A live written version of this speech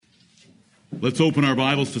Let's open our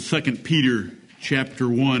Bibles to 2 Peter chapter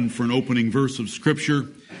 1 for an opening verse of Scripture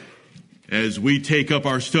as we take up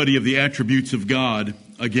our study of the attributes of God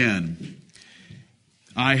again.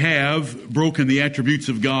 I have broken the attributes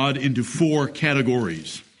of God into 4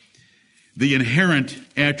 categories. The inherent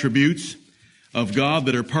attributes of God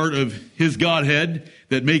that are part of His Godhead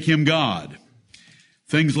that make Him God.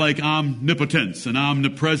 Things like omnipotence and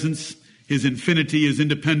omnipresence, His infinity, His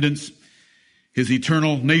independence, His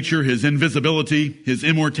eternal nature, His invisibility, His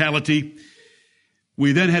immortality.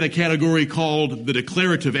 We then had a category called the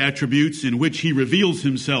declarative attributes in which He reveals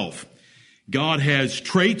Himself. God has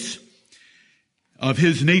traits of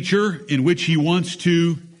His nature in which He wants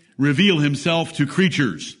to reveal Himself to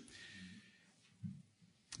creatures.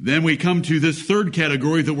 Then we come to this third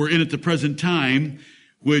category that we're in at the present time,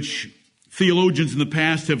 which theologians in the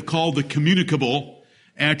past have called the communicable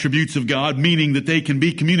attributes of God, meaning that they can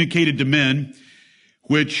be communicated to men,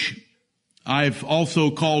 which I've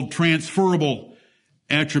also called transferable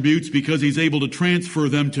attributes because He's able to transfer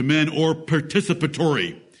them to men, or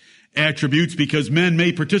participatory attributes because men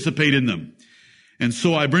may participate in them. And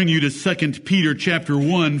so I bring you to 2 Peter chapter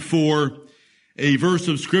 1 for a verse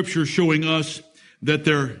of Scripture showing us that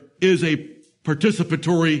there is a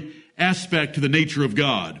participatory aspect to the nature of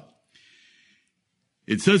God.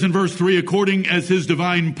 It says in verse 3, according as His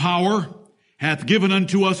divine power hath given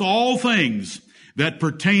unto us all things that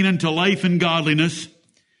pertain unto life and godliness,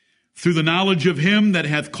 through the knowledge of Him that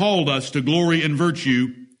hath called us to glory and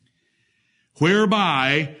virtue,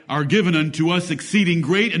 whereby are given unto us exceeding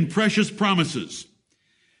great and precious promises,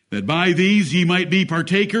 that by these ye might be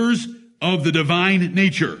partakers of the divine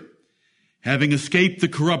nature, having escaped the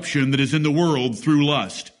corruption that is in the world through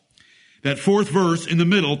lust. That fourth verse in the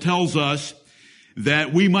middle tells us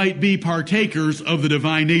that we might be partakers of the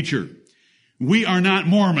divine nature. We are not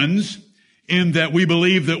Mormons in that we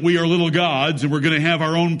believe that we are little gods and we're going to have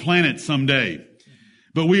our own planet someday.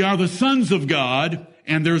 But we are the sons of God,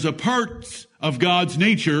 and there's a part of God's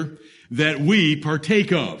nature that we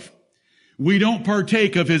partake of. We don't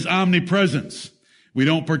partake of His omnipresence. We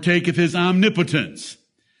don't partake of His omnipotence.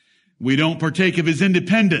 We don't partake of His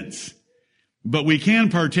independence. But we can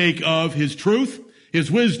partake of His truth,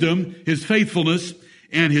 His wisdom, His faithfulness,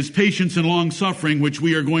 and His patience and long-suffering, which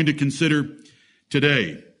we are going to consider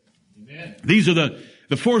today. Amen. These are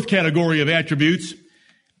the fourth category of attributes,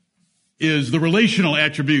 is the relational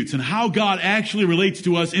attributes, and how God actually relates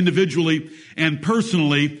to us individually and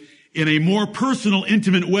personally in a more personal,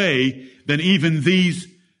 intimate way than even these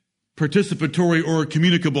participatory or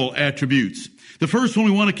communicable attributes. The first one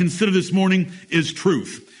we want to consider this morning is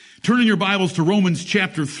truth. Turn in your Bibles to Romans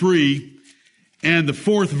chapter 3 and the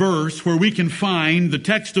 4th verse, where we can find the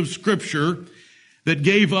text of Scripture that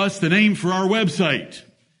gave us the name for our website.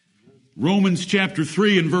 Romans chapter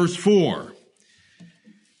 3 and verse 4.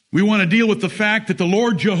 We want to deal with the fact that the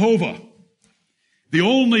Lord Jehovah, the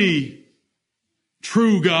only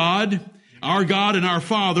true God, our God and our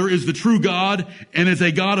Father, is the true God and is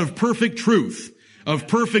a God of perfect truth, of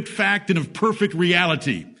perfect fact, and of perfect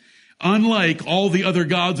reality, unlike all the other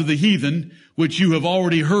gods of the heathen, which you have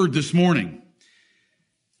already heard this morning.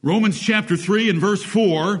 Romans chapter 3 and verse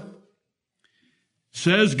 4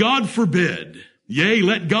 says, God forbid, yea,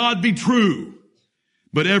 let God be true,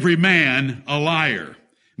 but every man a liar.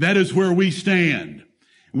 That is where we stand.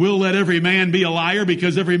 We'll let every man be a liar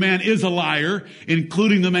because every man is a liar,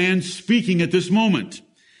 including the man speaking at this moment.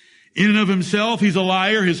 In and of himself, he's a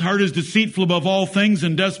liar. His heart is deceitful above all things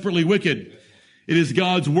and desperately wicked. It is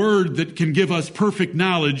God's word that can give us perfect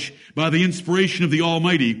knowledge by the inspiration of the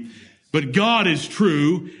Almighty. But God is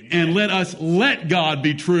true, and let us let God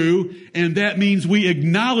be true, and that means we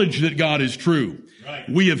acknowledge that God is true. Right.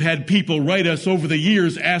 We have had people write us over the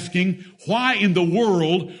years asking, why in the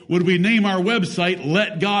world would we name our website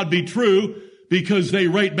Let God Be True? Because they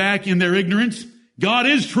write back in their ignorance, God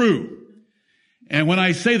is true. And when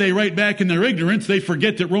I say they write back in their ignorance, they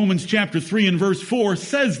forget that Romans chapter 3 and verse 4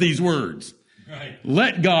 says these words. Right.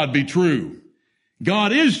 Let God be true.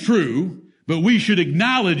 God is true, but we should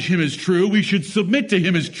acknowledge Him as true. We should submit to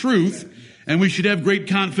Him as truth, and we should have great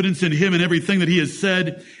confidence in Him and everything that He has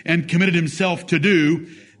said and committed Himself to do,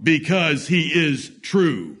 because He is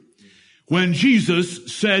true. When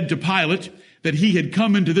Jesus said to Pilate that He had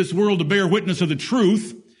come into this world to bear witness of the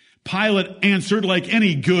truth, Pilate answered like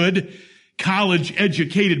any good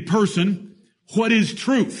college-educated person, what is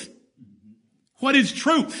truth? What is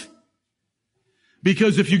truth?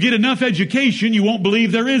 Because if you get enough education, you won't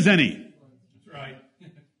believe there is any. That's right.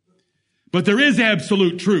 But there is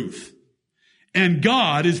absolute truth. And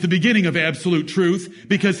God is the beginning of absolute truth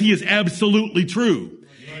because He is absolutely true.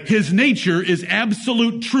 His nature is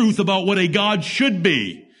absolute truth about what a God should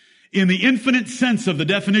be. In the infinite sense of the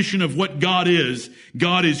definition of what God is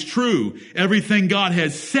true. Everything God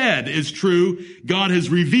has said is true. God has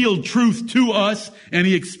revealed truth to us, and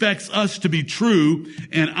He expects us to be true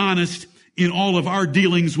and honest in all of our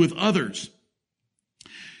dealings with others.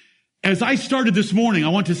 As I started this morning, I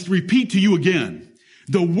want to repeat to you again,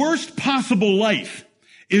 the worst possible life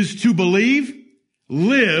is to believe,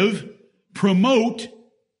 live, promote,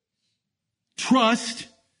 trust,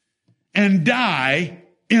 and die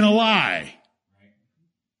in a lie.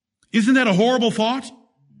 Isn't that a horrible thought?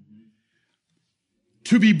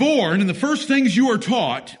 To be born, and the first things you are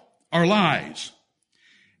taught are lies.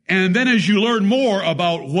 And then as you learn more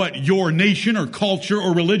about what your nation or culture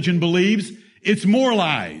or religion believes, it's more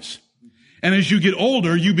lies. And as you get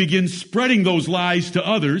older, you begin spreading those lies to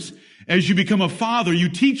others. As you become a father, you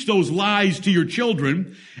teach those lies to your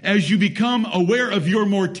children. As you become aware of your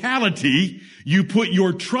mortality, you put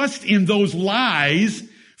your trust in those lies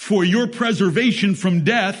for your preservation from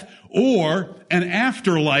death or an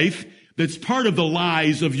afterlife that's part of the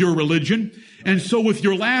lies of your religion. And so with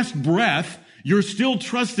your last breath, you're still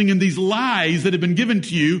trusting in these lies that have been given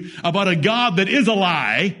to you about a God that is a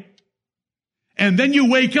lie. And then you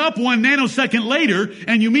wake up 1 nanosecond later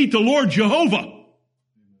and you meet the Lord Jehovah.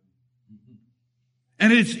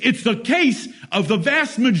 And it's the case of the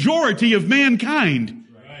vast majority of mankind.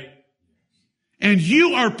 Right. And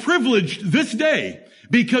you are privileged this day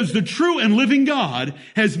because the true and living God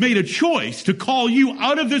has made a choice to call you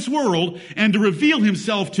out of this world and to reveal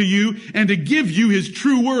Himself to you and to give you His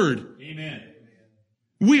true word. Amen.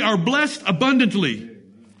 We are blessed abundantly.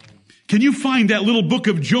 Can you find that little book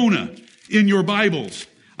of Jonah in your Bibles?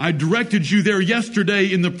 I directed you there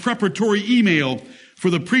yesterday in the preparatory email for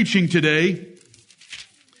the preaching today.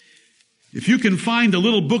 If you can find the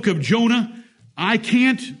little book of Jonah, I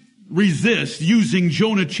can't resist using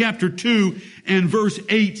Jonah chapter 2 and verse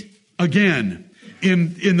 8 again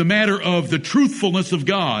in the matter of the truthfulness of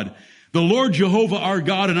God. The Lord Jehovah our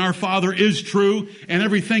God and our Father is true, and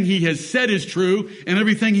everything He has said is true, and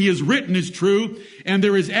everything He has written is true, and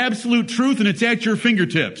there is absolute truth, and it's at your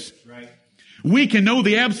fingertips. Right. We can know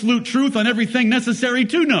the absolute truth on everything necessary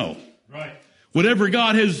to know. Right. Whatever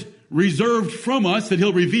God has reserved from us that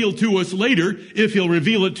He'll reveal to us later, if He'll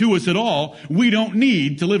reveal it to us at all, we don't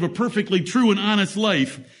need to live a perfectly true and honest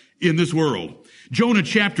life in this world. Jonah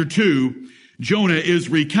chapter 2, Jonah is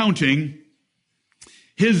recounting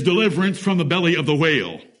his deliverance from the belly of the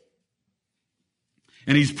whale.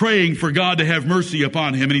 And he's praying for God to have mercy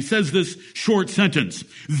upon him. And he says this short sentence: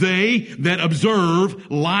 they that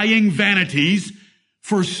observe lying vanities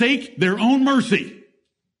forsake their own mercy.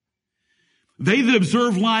 They that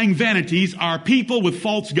observe lying vanities are people with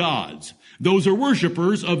false gods. Those are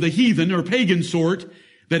worshipers of the heathen or pagan sort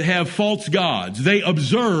that have false gods. They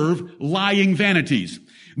observe lying vanities.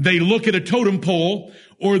 They look at a totem pole,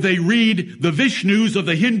 or they read the Vishnus of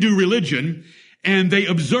the Hindu religion, and they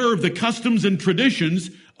observe the customs and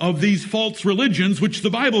traditions of these false religions, which the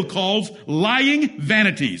Bible calls lying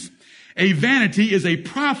vanities. A vanity is a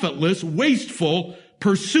profitless, wasteful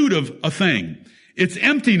pursuit of a thing. It's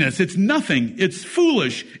emptiness. It's nothing. It's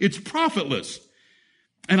foolish. It's profitless.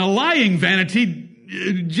 And a lying vanity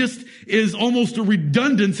just is almost a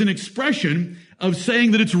redundance in expression of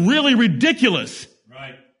saying that it's really ridiculous.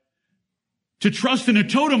 Right. To trust in a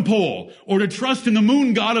totem pole, or to trust in the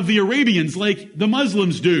moon god of the Arabians like the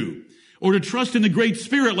Muslims do, or to trust in the Great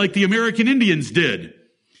Spirit like the American Indians did.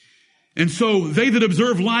 And so they that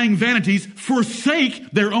observe lying vanities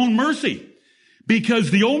forsake their own mercy,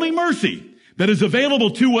 because the only mercy that is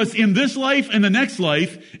available to us in this life and the next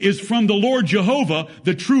life is from the Lord Jehovah,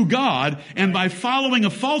 the true God. And by following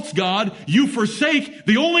a false God, you forsake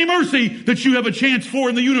the only mercy that you have a chance for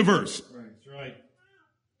in the universe. That's right.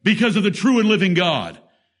 Because of the true and living God.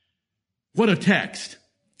 What a text.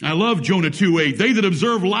 I love Jonah 2:8. They that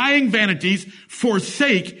observe lying vanities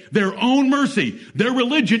forsake their own mercy. Their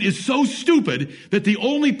religion is so stupid that the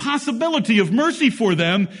only possibility of mercy for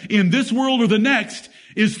them in this world or the next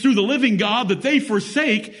is through the living God, that they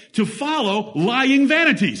forsake to follow lying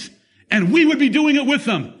vanities. And we would be doing it with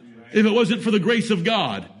them if it wasn't for the grace of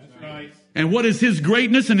God. Right. And what is His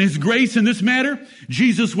greatness and His grace in this matter?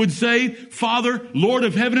 Jesus would say, Father, Lord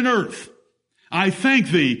of heaven and earth, I thank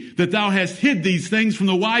Thee that Thou hast hid these things from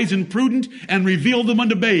the wise and prudent and revealed them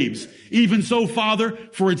unto babes. Even so, Father,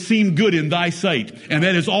 for it seemed good in Thy sight. And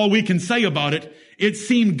that is all we can say about it. It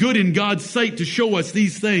seemed good in God's sight to show us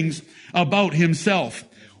these things about Himself.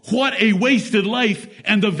 What a wasted life,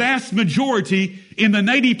 and the vast majority in the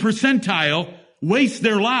 90 percentile waste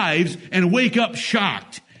their lives and wake up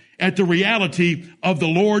shocked at the reality of the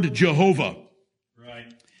Lord Jehovah.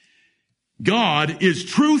 Right. God is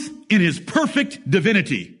truth in his perfect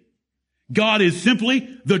divinity. God is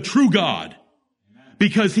simply the true God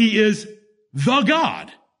because he is the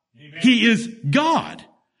God. Amen. He is God.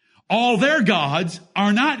 All their gods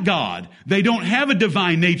are not God. They don't have a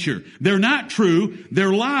divine nature. They're not true.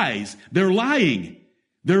 They're lies. They're lying.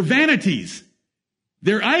 They're vanities.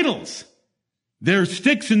 They're idols. They're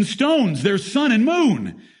sticks and stones. They're sun and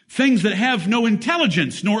moon. Things that have no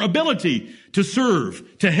intelligence nor ability to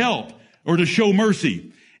serve, to help, or to show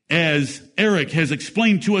mercy, as Eric has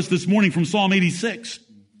explained to us this morning from Psalm 86.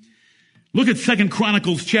 Look at 2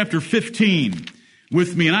 Chronicles chapter 15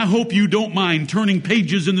 with me, and I hope you don't mind turning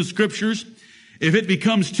pages in the scriptures. If it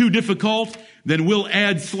becomes too difficult, then we'll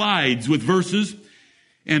add slides with verses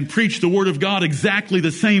and preach the Word of God exactly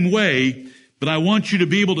the same way, but I want you to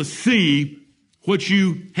be able to see what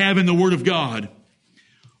you have in the Word of God.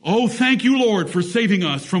 Oh, thank you, Lord, for saving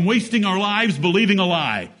us from wasting our lives believing a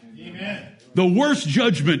lie. Amen. The worst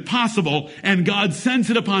judgment possible, and God sends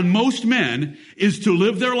it upon most men, is to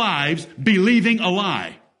live their lives believing a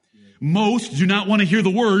lie. Most do not want to hear the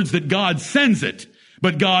words that God sends it,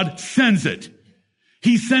 but God sends it.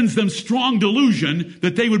 He sends them strong delusion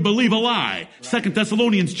that they would believe a lie. 2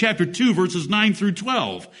 Thessalonians chapter 2 verses 9 through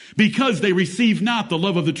 12. Because they receive not the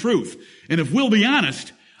love of the truth. And if we'll be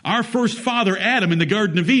honest, our first father Adam in the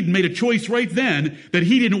Garden of Eden made a choice right then that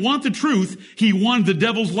he didn't want the truth. He wanted the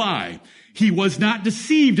devil's lie. He was not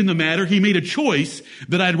deceived in the matter. He made a choice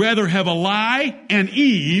that I'd rather have a lie and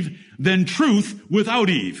Eve than truth without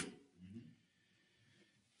Eve.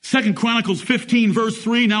 2 Chronicles 15 verse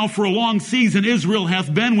 3, now for a long season Israel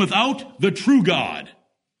hath been without the true God.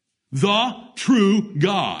 The true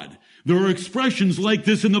God. There are expressions like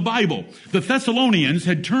this in the Bible. The Thessalonians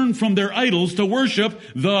had turned from their idols to worship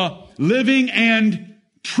the living and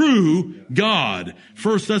true God.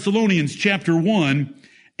 1 Thessalonians chapter 1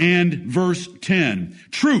 and verse 10.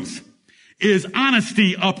 Truth is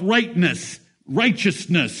honesty, uprightness,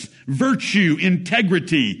 righteousness, virtue,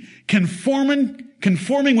 integrity, conforming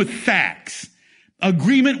with facts,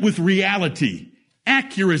 agreement with reality,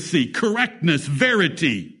 accuracy, correctness,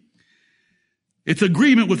 verity. It's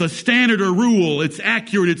agreement with a standard or rule. It's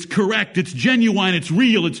accurate, it's correct, it's genuine, it's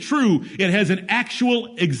real, it's true. It has an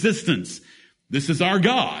actual existence. This is our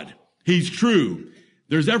God. He's true.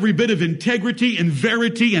 There's every bit of integrity and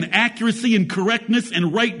verity and accuracy and correctness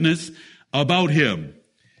and rightness about him.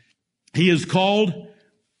 He is called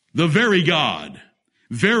the very God.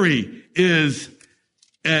 Very is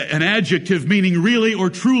an adjective meaning really or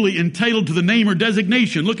truly entitled to the name or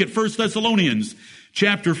designation. Look at 1 Thessalonians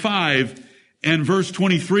chapter 5 and verse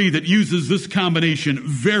 23 that uses this combination,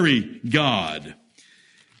 very God.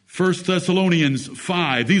 1 Thessalonians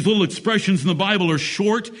 5. These little expressions in the Bible are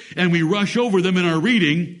short and we rush over them in our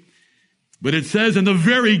reading, but it says, and the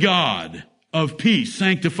very God of peace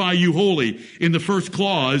sanctify you wholly in the first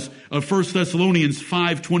clause of 1 Thessalonians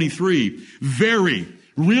 5:23. Very,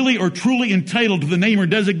 really or truly entitled to the name or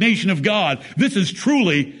designation of God. This is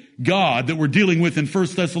truly God that we're dealing with in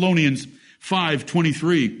 1 Thessalonians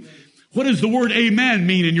 5:23. What does the word amen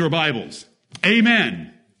mean in your Bibles?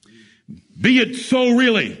 Amen. Be it so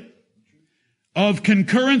really. Of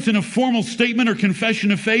concurrence in a formal statement or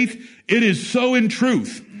confession of faith, it is so in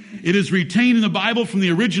truth. It is retained in the Bible from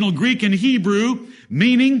the original Greek and Hebrew,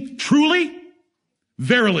 meaning truly,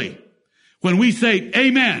 verily. When we say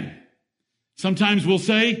amen, sometimes we'll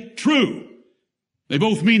say true. They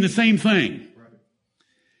both mean the same thing.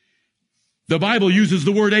 The Bible uses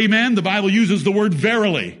the word amen. The Bible uses the word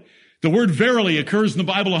verily. The word verily occurs in the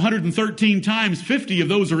Bible 113 times. 50 of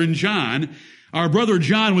those are in John. Our brother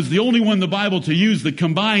John was the only one in the Bible to use the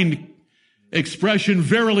combined expression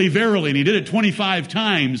verily, verily, and he did it 25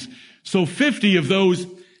 times. So 50 of those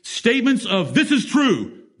statements of this is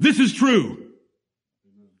true,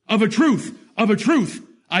 of a truth,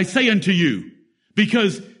 I say unto you,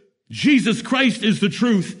 because Jesus Christ is the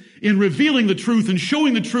truth in revealing the truth and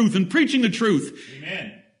showing the truth and preaching the truth.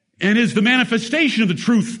 Amen. And is the manifestation of the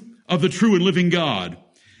truth of the true and living God.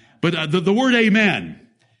 But the word amen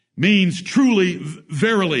means truly,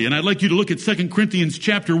 verily. And I'd like you to look at 2 Corinthians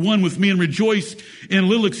chapter 1 with me and rejoice in a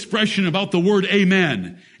little expression about the word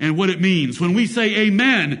amen and what it means. When we say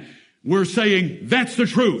amen, we're saying that's the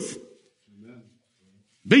truth. Amen.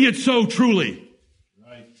 Be it so truly.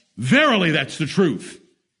 Right. Verily, that's the truth.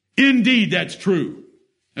 Indeed, that's true.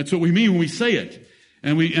 That's what we mean when we say it.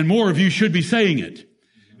 And more of you should be saying it.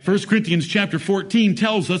 1 Corinthians chapter 14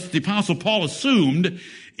 tells us that the Apostle Paul assumed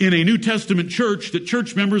in a New Testament church that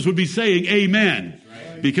church members would be saying amen.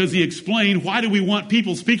 Because he explained, why do we want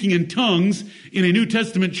people speaking in tongues in a New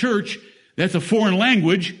Testament church? That's a foreign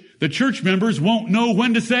language. The church members won't know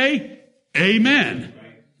when to say amen.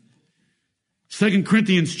 2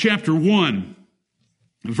 Corinthians chapter 1,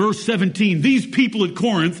 verse 17. These people at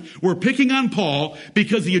Corinth were picking on Paul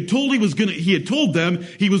because he had told them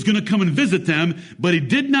he was going to come and visit them, but he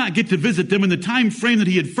did not get to visit them in the time frame that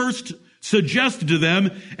he had first suggested to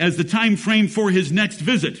them as the time frame for his next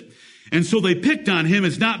visit. And so they picked on him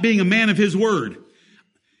as not being a man of his word.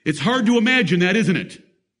 It's hard to imagine that, isn't it?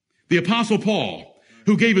 The Apostle Paul,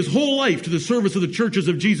 who gave his whole life to the service of the churches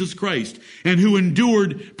of Jesus Christ and who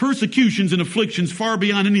endured persecutions and afflictions far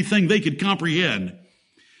beyond anything they could comprehend.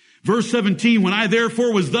 Verse 17, when I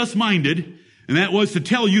therefore was thus minded, and that was to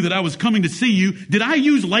tell you that I was coming to see you, did I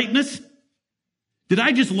use lightness? Did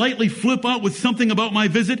I just lightly flip out with something about my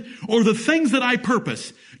visit? Or the things that I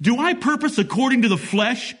purpose, do I purpose according to the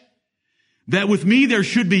flesh? That with me there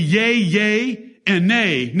should be yea, yea, and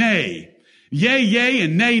nay, nay. Yea, yea,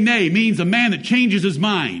 and nay, nay means a man that changes his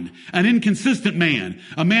mind, an inconsistent man,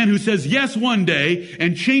 a man who says yes one day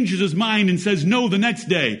and changes his mind and says no the next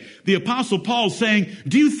day. The Apostle Paul's saying,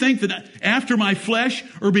 do you think that after my flesh,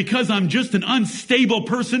 or because I'm just an unstable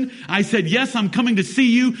person, I said, yes, I'm coming to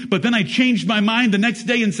see you, but then I changed my mind the next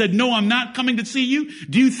day and said, no, I'm not coming to see you?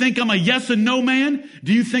 Do you think I'm a yes and no man?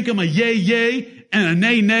 Do you think I'm a yea, yea, and a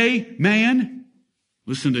nay, nay man?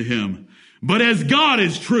 Listen to him. But as God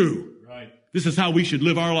is true, this is how we should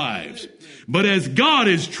live our lives. But as God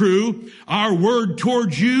is true, our word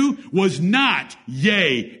towards you was not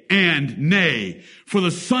yea and nay. For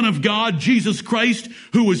the Son of God, Jesus Christ,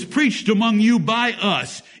 who was preached among you by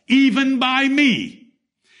us, even by me,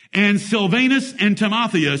 and Silvanus and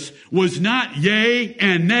Timotheus, was not yea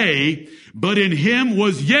and nay, but in him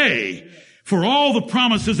was yea. For all the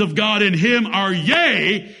promises of God in him are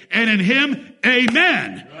yea, and in him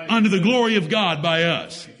amen, unto the glory of God by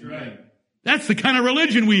us. That's the kind of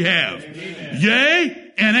religion we have. Amen.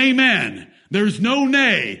 Yea and amen. There's no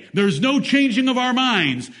nay. There's no changing of our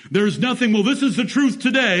minds. There's nothing, well, this is the truth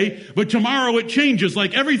today, but tomorrow it changes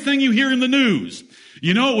like everything you hear in the news.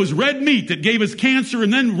 You know, it was red meat that gave us cancer,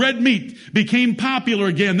 and then red meat became popular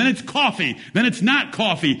again. Then it's coffee. Then it's not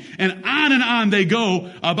coffee. And on they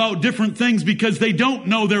go about different things because they don't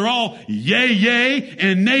know. They're all yea, yea,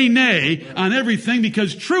 and nay, nay on everything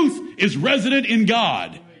because truth is resident in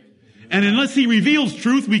God. And unless he reveals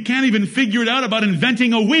truth, we can't even figure it out about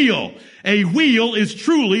inventing a wheel. A wheel is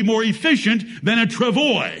truly more efficient than a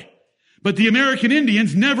travois. But the American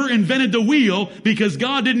Indians never invented the wheel because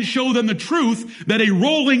God didn't show them the truth that a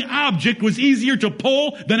rolling object was easier to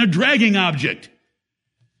pull than a dragging object.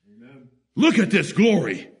 Amen. Look at this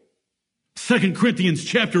glory. 2 Corinthians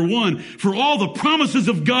chapter 1, for all the promises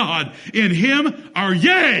of God in him are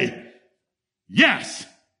yea, yes,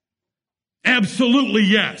 absolutely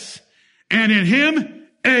yes. And in him,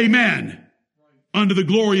 amen, unto the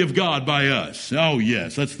glory of God by us. Oh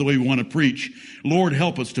yes, that's the way we want to preach. Lord,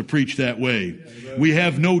 help us to preach that way. We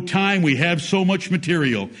have no time. We have so much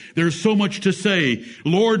material. There's so much to say.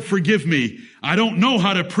 Lord, forgive me. I don't know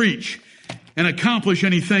how to preach and accomplish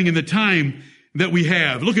anything in the time that we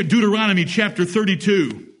have. Look at Deuteronomy chapter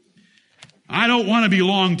 32. I don't want to be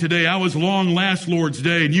long today. I was long last Lord's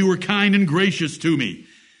Day, and you were kind and gracious to me.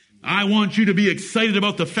 I want you to be excited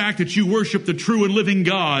about the fact that you worship the true and living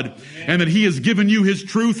God. Amen. And that he has given you his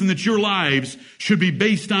truth and that your lives should be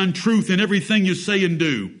based on truth in everything you say and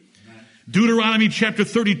do. Amen. Deuteronomy chapter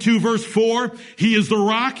 32 verse 4, he is the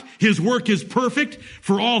rock, his work is perfect,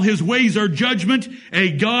 for all his ways are judgment,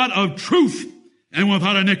 a God of truth and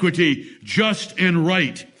without iniquity, just and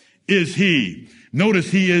right is he.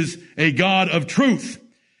 Notice he is a God of truth.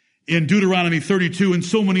 In Deuteronomy 32 and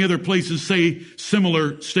so many other places say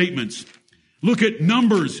similar statements. Look at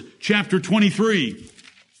Numbers chapter 23.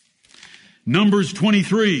 Numbers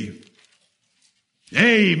 23.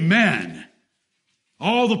 Amen.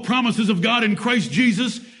 All the promises of God in Christ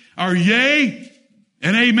Jesus are yea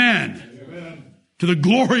and amen. Amen. To the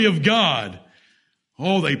glory of God.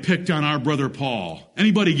 Oh, they picked on our brother Paul.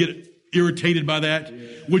 Anybody get irritated by that? Yeah.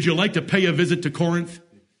 Would you like to pay a visit to Corinth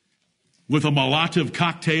with a Molotov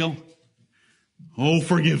cocktail? Oh,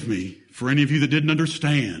 forgive me for any of you that didn't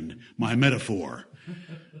understand my metaphor.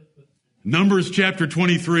 Numbers chapter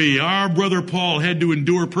 23, our brother Paul had to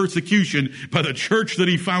endure persecution by the church that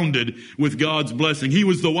he founded with God's blessing. He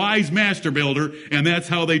was the wise master builder, and that's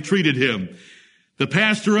how they treated him. The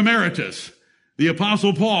pastor emeritus, the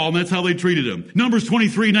apostle Paul, and that's how they treated him. Numbers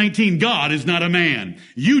 23:19, God is not a man.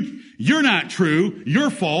 You You're not true. You're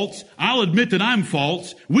false. I'll admit that I'm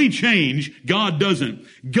false. We change. God doesn't.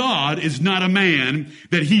 God is not a man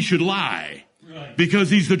that he should lie. Right. Because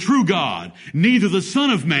he's the true God. Neither the Son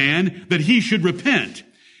of Man that he should repent.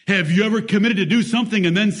 Have you ever committed to do something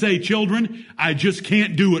and then say, children, I just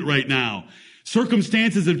can't do it right now.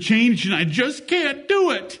 Circumstances have changed and I just can't do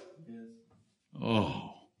it.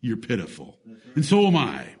 Oh, you're pitiful. And so am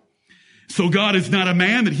I. So God is not a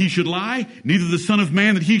man that he should lie, neither the Son of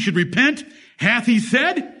Man that he should repent. Hath he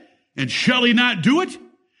said, and shall he not do it?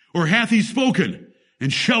 Or hath he spoken,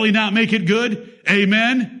 and shall he not make it good?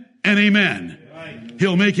 Amen and amen.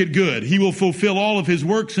 He'll make it good. He will fulfill all of his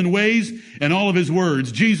works and ways and all of his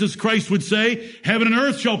words. Jesus Christ would say, heaven and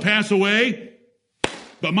earth shall pass away,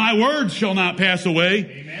 but my words shall not pass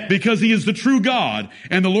away. Amen. Because he is the true God.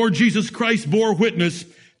 And the Lord Jesus Christ bore witness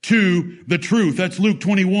to the truth. That's Luke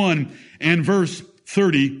 21 and verse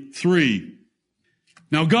 33.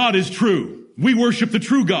 Now God is true. We worship the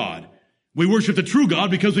true God. We worship the true God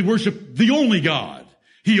because we worship the only God.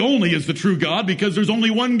 He only is the true God because there's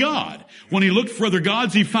only one God. When he looked for other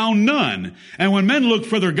gods, he found none. And when men look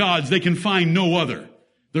for other gods, they can find no other.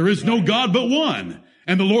 There is no God but one.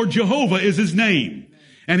 And the Lord Jehovah is his name.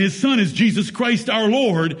 And his Son is Jesus Christ our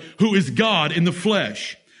Lord, who is God in the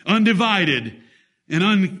flesh, undivided and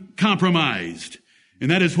uncompromised.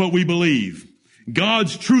 And that is what we believe.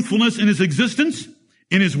 God's truthfulness in his existence,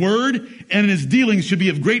 in his word, and in his dealings should be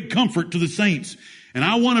of great comfort to the saints. And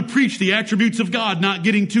I want to preach the attributes of God, not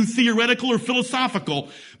getting too theoretical or philosophical,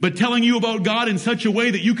 but telling you about God in such a way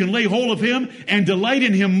that you can lay hold of him and delight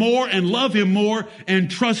in him more and love him more and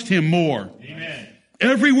trust him more. Amen.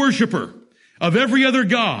 Every worshiper of every other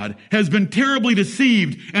God has been terribly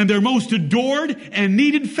deceived, and their most adored and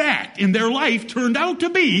needed fact in their life turned out to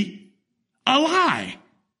be a lie.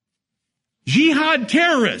 Jihad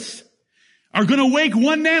terrorists are going to wake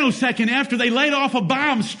 1 nanosecond after they laid off a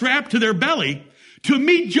bomb strapped to their belly to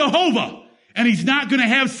meet Jehovah, and he's not going to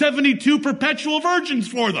have 72 perpetual virgins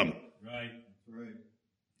for them. Right.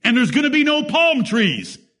 And there's going to be no palm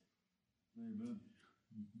trees. Amen.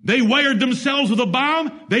 They wired themselves with a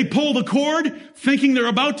bomb. They pull the cord thinking they're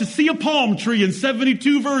about to see a palm tree and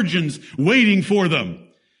 72 virgins waiting for them.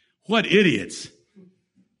 What idiots.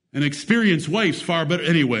 An experienced wife's far better.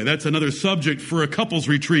 Anyway, that's another subject for a couples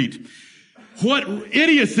retreat. What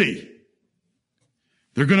idiocy.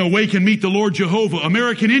 They're going to wake and meet the Lord Jehovah.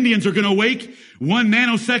 American Indians are going to wake 1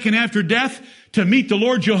 nanosecond after death to meet the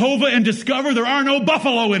Lord Jehovah and discover there are no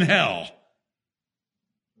buffalo in hell.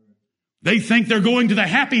 They think they're going to the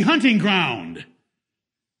happy hunting ground.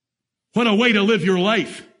 What a way to live your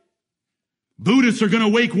life. Buddhists are going to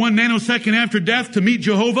wake 1 nanosecond after death to meet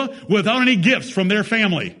Jehovah without any gifts from their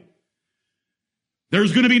family.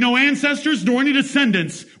 There's going to be no ancestors nor any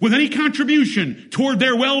descendants with any contribution toward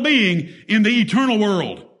their well-being in the eternal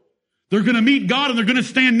world. They're going to meet God and they're going to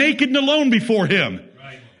stand naked and alone before him.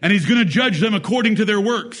 Right. And he's going to judge them according to their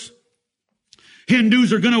works.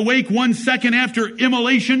 Hindus are going to wake 1 second after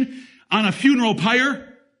immolation on a funeral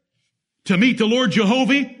pyre to meet the Lord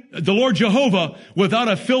Jehovah without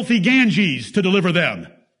a filthy Ganges to deliver them.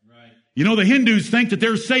 You know, the Hindus think that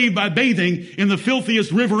they're saved by bathing in the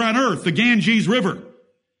filthiest river on earth, the Ganges River.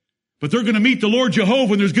 But they're going to meet the Lord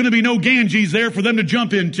Jehovah and there's going to be no Ganges there for them to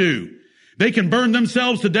jump into. They can burn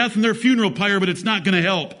themselves to death in their funeral pyre, but it's not going to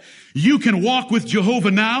help. You can walk with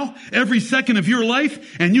Jehovah now, every second of your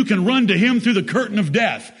life, and you can run to him through the curtain of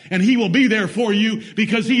death. And he will be there for you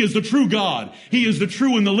because he is the true God. He is the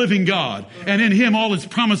true and the living God. And in him all his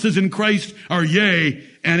promises in Christ are yea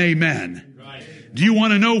and amen. Do you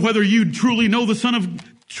want to know whether you truly know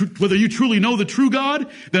whether you truly know the true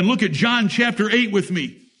God? Then look at John chapter 8 with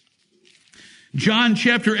me. John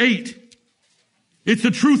chapter 8. It's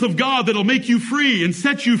the truth of God that'll make you free and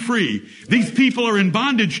set you free. These people are in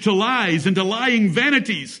bondage to lies and to lying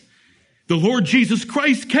vanities. The Lord Jesus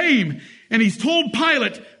Christ came and he's told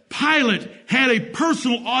Pilate had a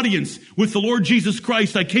personal audience with the Lord Jesus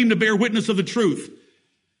Christ. I came to bear witness of the truth.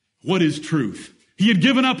 What is truth? He had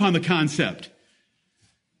given up on the concept.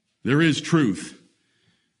 There is truth.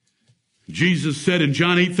 Jesus said in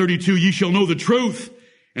John 8:32, ye shall know the truth,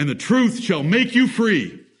 and the truth shall make you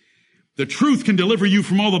free. The truth can deliver you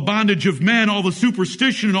from all the bondage of men, all the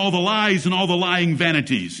superstition, and all the lies, and all the lying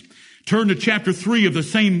vanities. Turn to chapter 3 of the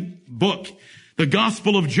same book. The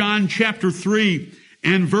Gospel of John, chapter 3,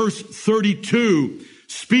 and verse 32.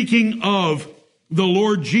 Speaking of the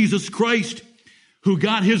Lord Jesus Christ, who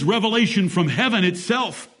got his revelation from heaven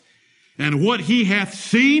itself. And what he hath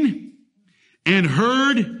seen and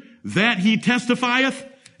heard, that he testifieth,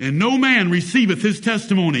 and no man receiveth his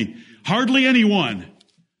testimony. Hardly anyone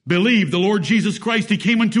believed the Lord Jesus Christ. He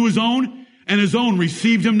came unto his own, and his own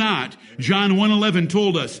received him not. John 1:11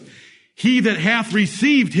 told us, he that hath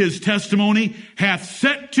received his testimony hath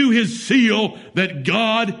set to his seal that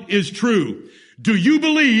God is true. Do you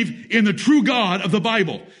believe in the true God of the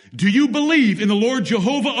Bible? Do you believe in the Lord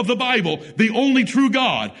Jehovah of the Bible, the only true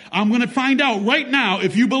God? I'm going to find out right now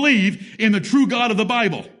if you believe in the true God of the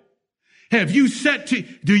Bible.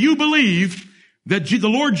 Do you believe that the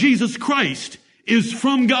Lord Jesus Christ is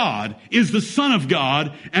from God, is the Son of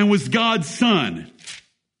God, and was God's Son?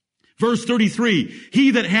 Verse 33,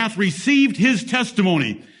 he that hath received his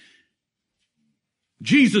testimony.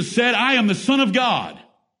 Jesus said, I am the Son of God.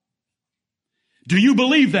 Do you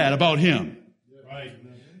believe that about him? Right.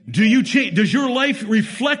 Does your life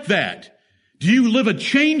reflect that? Do you live a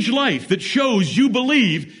changed life that shows you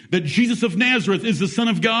believe that Jesus of Nazareth is the Son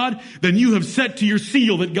of God? Then you have set to your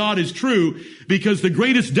seal that God is true, because the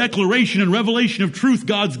greatest declaration and revelation of truth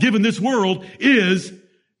God's given this world is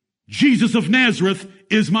Jesus of Nazareth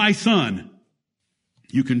is my Son.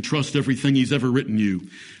 You can trust everything he's ever written you.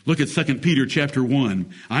 Look at 2 Peter chapter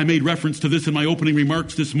 1. I made reference to this in my opening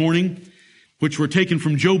remarks this morning, which were taken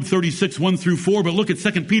from Job 36, 1 through 4. But look at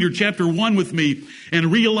 2 Peter chapter 1 with me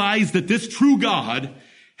and realize that this true God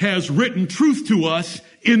has written truth to us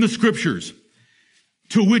in the Scriptures,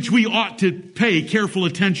 to which we ought to pay careful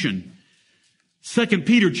attention. 2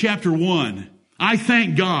 Peter chapter 1. I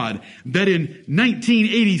thank God that in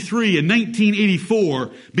 1983 and 1984,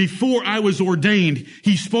 before I was ordained,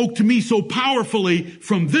 he spoke to me so powerfully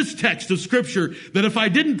from this text of Scripture that if I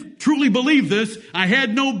didn't truly believe this, I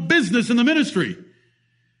had no business in the ministry.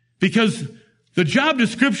 Because the job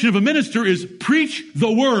description of a minister is preach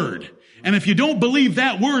the word. And if you don't believe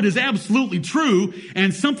that word is absolutely true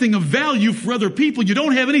and something of value for other people, you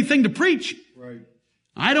don't have anything to preach. Right.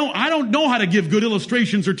 I don't know how to give good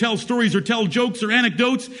illustrations or tell stories or tell jokes or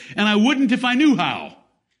anecdotes, and I wouldn't if I knew how.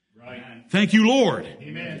 Right. Thank you, Lord.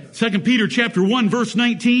 Amen. 2 Peter chapter 1 verse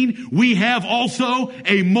 19, we have also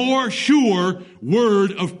a more sure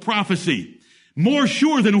word of prophecy. More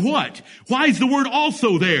sure than what? Why is the word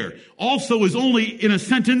also there? Also is only in a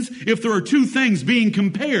sentence if there are two things being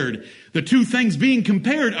compared. The two things being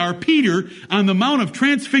compared are Peter on the Mount of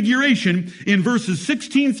Transfiguration in verses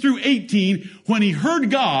 16 through 18, when he heard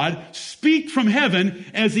God speak from heaven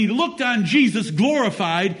as he looked on Jesus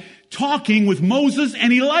glorified, talking with Moses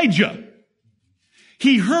and Elijah.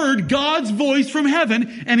 He heard God's voice from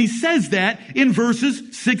heaven, and he says that in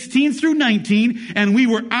verses 16 through 19, and we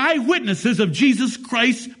were eyewitnesses of Jesus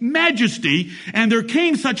Christ's majesty, and there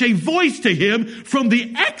came such a voice to him from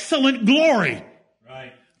the excellent glory.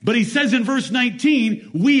 Right. But he says in verse 19,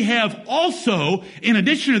 we have also, in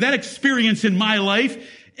addition to that experience in my life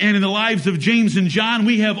and in the lives of James and John,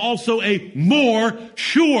 we have also a more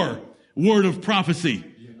sure word of prophecy.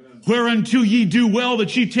 Whereunto ye do well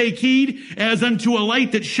that ye take heed, as unto a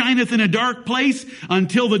light that shineth in a dark place,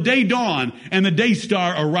 until the day dawn and the day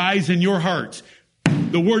star arise in your hearts.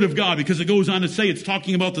 The word of God, because it goes on to say it's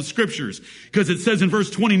talking about the Scriptures. Because it says in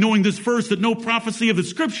verse 20, knowing this first, that no prophecy of the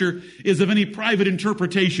Scripture is of any private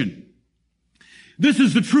interpretation. This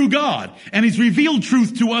is the true God, and he's revealed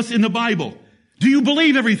truth to us in the Bible. Do you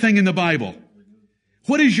believe everything in the Bible?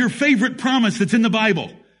 What is your favorite promise that's in the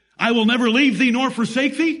Bible? I will never leave thee nor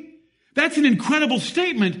forsake thee? That's an incredible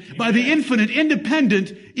statement by the infinite,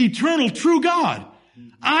 independent, eternal, true God.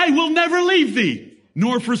 I will never leave thee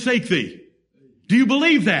nor forsake thee. Do you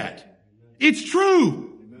believe that? It's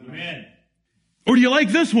true. Amen. Or do you like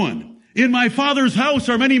this one? In my Father's house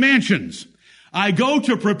are many mansions. I go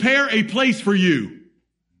to prepare a place for you.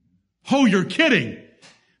 Oh, you're kidding.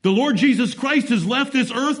 The Lord Jesus Christ has left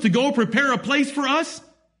this earth to go prepare a place for us?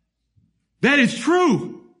 That is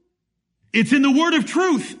true. It's in the word of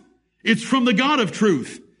truth. It's from the God of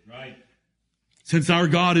truth. Right. Since our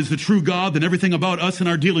God is the true God, then everything about us and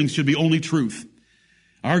our dealings should be only truth.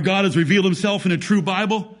 Our God has revealed himself in a true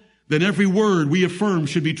Bible, then every word we affirm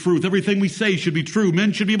should be truth. Everything we say should be true.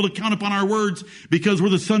 Men should be able to count upon our words because we're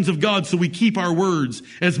the sons of God, so we keep our words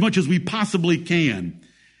as much as we possibly can.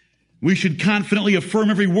 We should confidently affirm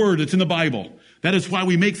every word that's in the Bible. That is why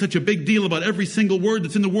we make such a big deal about every single word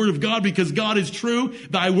that's in the Word of God, because God is true,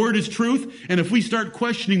 thy word is truth, and if we start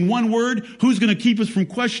questioning one word, who's going to keep us from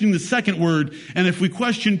questioning the second word? And if we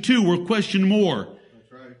question two, we'll question more.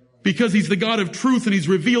 That's right. Because he's the God of truth, and he's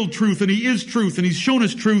revealed truth, and he is truth, and he's shown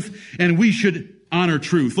us truth, and we should honor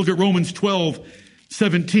truth. Look at Romans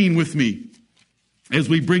 12:17 with me as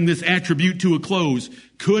we bring this attribute to a close.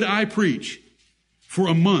 Could I preach for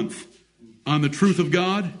a month on the truth of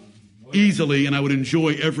God? Easily, and I would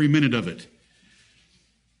enjoy every minute of it.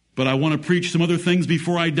 But I want to preach some other things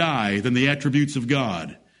before I die than the attributes of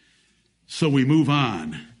God. So we move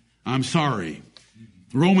on. I'm sorry.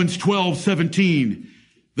 Romans 12:17.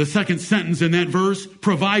 The second sentence in that verse,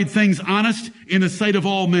 provide things honest in the sight of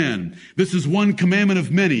all men. This is one commandment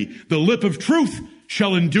of many. The lip of truth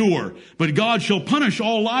shall endure, but God shall punish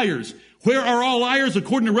all liars. Where are all liars?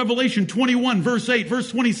 According to Revelation 21, verse 8, verse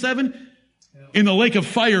 27, in the lake of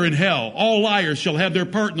fire in hell. All liars shall have their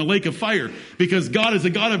part in the lake of fire, because God is a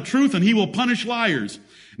God of truth and he will punish liars.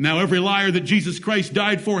 Now every liar that Jesus Christ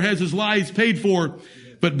died for has his lies paid for.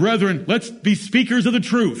 But brethren, let's be speakers of the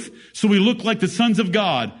truth, so we look like the sons of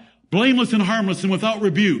God, blameless and harmless and without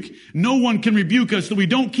rebuke. No one can rebuke us that we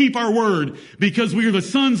don't keep our word, because we are the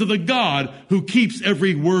sons of the God who keeps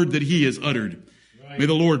every word that he has uttered. Right. May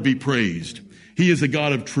the Lord be praised. He is a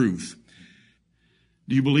God of truth.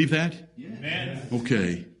 Do you believe that? Yes.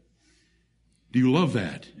 Okay. Do you love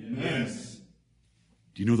that? Yes.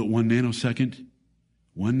 Do you know that 1 nanosecond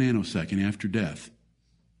after death,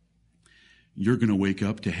 you're going to wake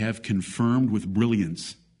up to have confirmed with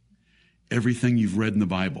brilliance everything you've read in the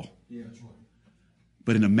Bible. Yeah, that's right.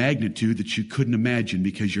 But in a magnitude that you couldn't imagine,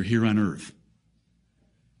 because you're here on earth.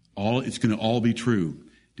 It's going to all be true.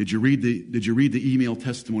 Did you read the email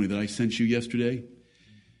testimony that I sent you yesterday?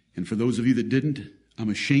 And for those of you that didn't, I'm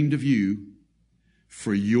ashamed of you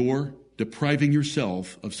for your depriving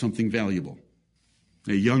yourself of something valuable.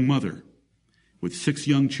 A young mother with 6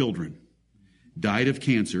 young children died of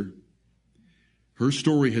cancer. Her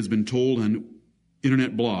story has been told on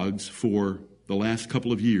internet blogs for the last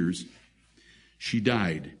couple of years. She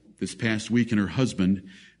died this past week, and her husband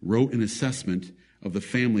wrote an assessment of the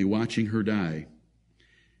family watching her die,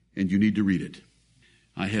 and you need to read it.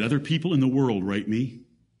 I had other people in the world write me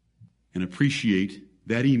and appreciate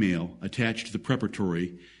that email attached to the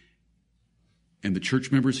preparatory, and the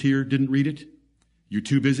church members here didn't read it. You're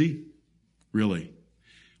too busy? Really?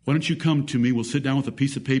 Why don't you come to me? We'll sit down with a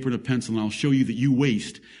piece of paper and a pencil, and I'll show you that you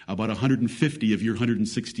waste about 150 of your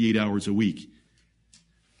 168 hours a week.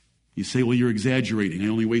 You say, well, you're exaggerating. I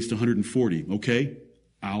only waste 140. Okay,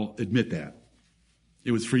 I'll admit that.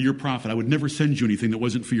 It was for your profit. I would never send you anything that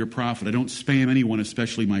wasn't for your profit. I don't spam anyone,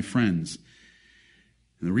 especially my friends.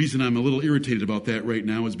 And the reason I'm a little irritated about that right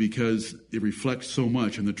now is because it reflects so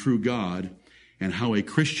much on the true God and how a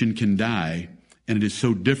Christian can die, and it is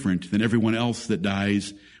so different than everyone else that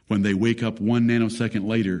dies when they wake up 1 nanosecond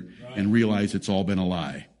later and realize it's all been a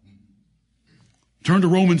lie. Turn to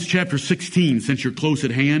Romans chapter 16, since you're close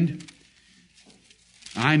at hand.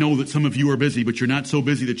 I know that some of you are busy, but you're not so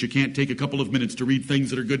busy that you can't take a couple of minutes to read things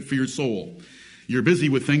that are good for your soul. You're busy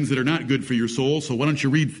with things that are not good for your soul, so why don't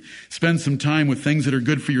you spend some time with things that are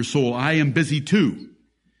good for your soul. I am busy too.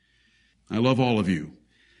 I love all of you.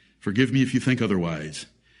 Forgive me if you think otherwise.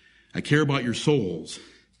 I care about your souls,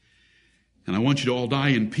 and I want you to all die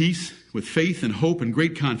in peace with faith and hope and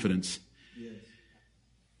great confidence. Yes.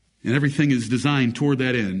 And everything is designed toward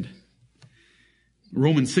that end.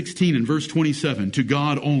 Romans 16 and verse 27, to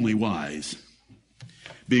God only wise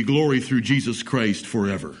be glory through Jesus Christ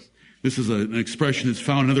forever. This is an expression that's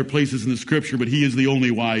found in other places in the scripture, but he is the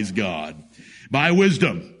only wise God. By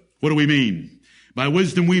wisdom, what do we mean? By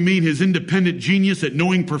wisdom we mean his independent genius at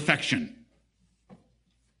knowing perfection.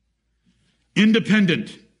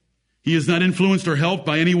 Independent. He is not influenced or helped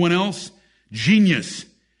by anyone else. Genius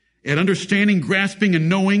at understanding, grasping, and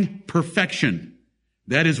knowing perfection.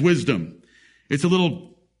 That is wisdom. It's a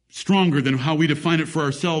little stronger than how we define it for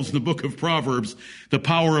ourselves in the book of Proverbs, the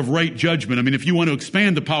power of right judgment. I mean, if you want to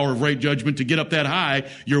expand the power of right judgment to get up that high,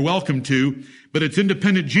 you're welcome to. But it's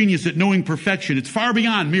independent genius at knowing perfection. It's far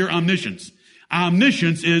beyond mere omniscience.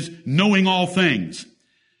 Omniscience is knowing all things.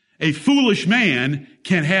 A foolish man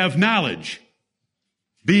can have knowledge.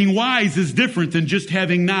 Being wise is different than just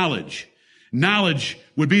having knowledge. Knowledge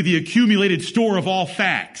would be the accumulated store of all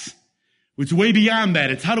facts. It's way beyond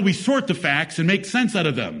that. It's how do we sort the facts and make sense out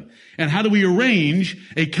of them? And how do we arrange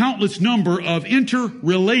a countless number of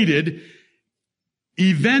interrelated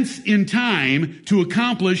events in time to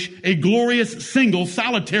accomplish a glorious single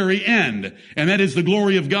solitary end? And that is the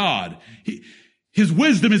glory of God. His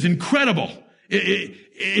wisdom is incredible.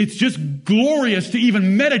 It's just glorious to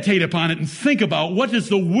even meditate upon it and think about what does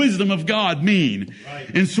the wisdom of God mean.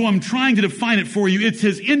 Right. And so I'm trying to define it for you. It's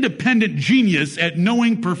his independent genius at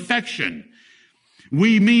knowing perfection.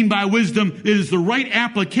 We mean by wisdom, it is the right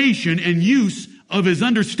application and use of his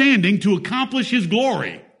understanding to accomplish his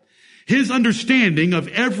glory. His understanding of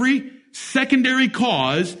every secondary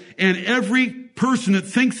cause and every person that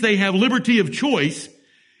thinks they have liberty of choice,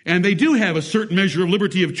 and they do have a certain measure of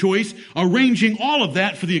liberty of choice, arranging all of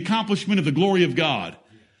that for the accomplishment of the glory of God.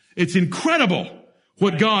 It's incredible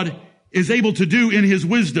what God is able to do in his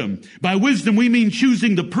wisdom. By wisdom, we mean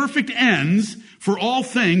choosing the perfect ends for all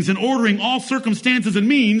things and ordering all circumstances and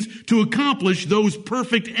means to accomplish those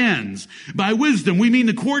perfect ends. By wisdom, we mean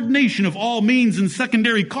the coordination of all means and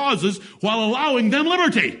secondary causes while allowing them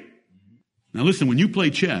liberty. Now listen, when you play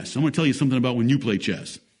chess, I'm going to tell you something about when you play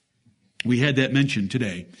chess. We had that mentioned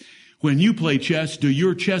today. When you play chess, do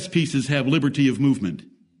your chess pieces have liberty of movement?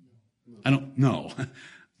 I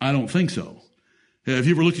don't think so. Have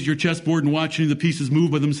you ever looked at your chessboard and watched any of the pieces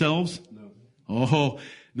move by themselves? No. Oh,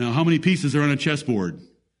 now how many pieces are on a chessboard?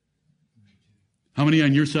 How many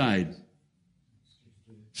on your side?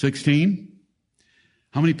 16?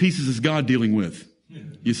 How many pieces is God dealing with?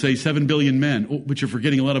 You say 7 billion men. Oh, but you're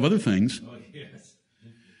forgetting a lot of other things. Oh, yes.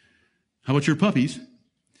 How about your puppies?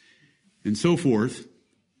 And so forth.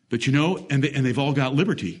 But and they've all got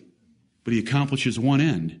liberty. But he accomplishes one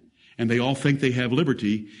end. And they all think they have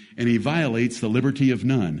liberty, and he violates the liberty of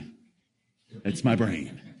none. That's my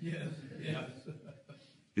brain.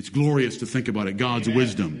 It's glorious to think about it, God's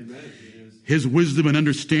wisdom. His wisdom and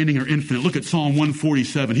understanding are infinite. Look at Psalm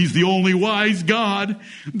 147. He's the only wise God.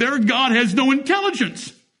 Their God has no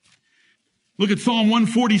intelligence. Look at Psalm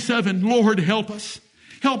 147. Lord, help us.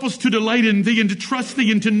 Help us to delight in thee and to trust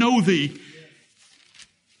thee and to know thee.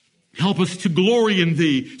 Help us to glory in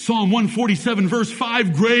thee. Psalm 147 verse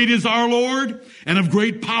 5, great is our Lord and of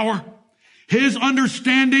great power. His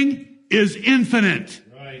understanding is infinite.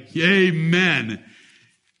 Right. Amen.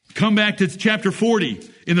 Come back to chapter 40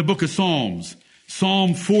 in the book of Psalms.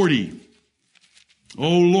 Psalm 40.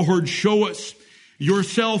 Oh Lord, show us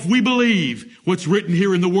yourself. We believe what's written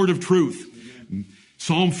here in the word of truth.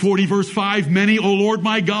 Psalm 40 verse 5, many, O Lord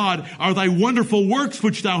my God, are thy wonderful works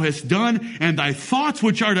which thou hast done, and thy thoughts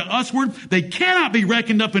which are to usward. They cannot be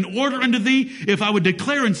reckoned up in order unto thee. If I would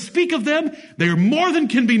declare and speak of them, they are more than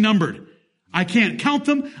can be numbered. I can't count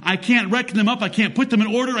them. I can't reckon them up. I can't put them in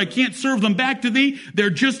order. I can't serve them back to thee. They're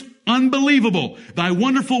just unbelievable. Thy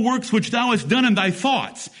wonderful works which thou hast done and thy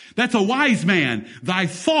thoughts. That's a wise man. Thy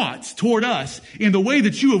thoughts toward us in the way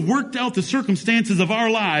that you have worked out the circumstances of our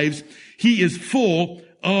lives. He is full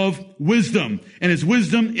of wisdom, and his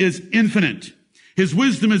wisdom is infinite. His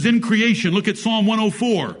wisdom is in creation. Look at Psalm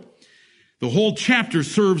 104. The whole chapter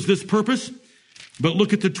serves this purpose, but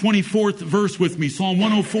look at the 24th verse with me. Psalm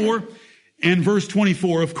 104 and verse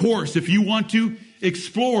 24. Of course, if you want to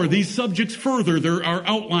explore these subjects further, there are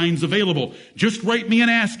outlines available. Just write me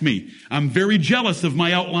and ask me. I'm very jealous of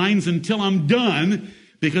my outlines until I'm done,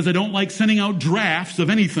 because I don't like sending out drafts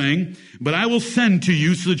of anything, but I will send to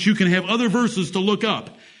you so that you can have other verses to look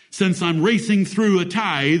up, since I'm racing through a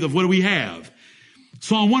tithe of what we have.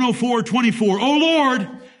 Psalm 104:24. O Lord,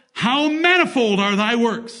 how manifold are thy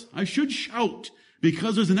works. I should shout,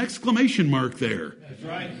 because there's an exclamation mark there. That's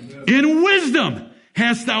right. In wisdom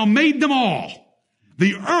hast thou made them all.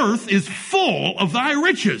 The earth is full of thy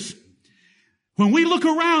riches. When we look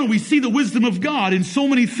around, we see the wisdom of God in so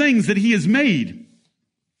many things that he has made.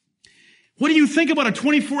 What do you think about a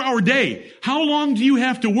 24-hour day? How long do you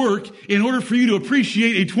have to work in order for you to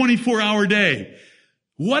appreciate a 24-hour day?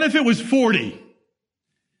 What if it was 40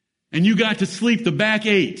 and you got to sleep the back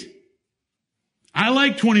 8? I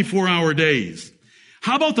like 24-hour days.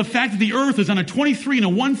 How about the fact that the earth is on a 23 and a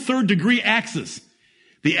 1/3 degree axis?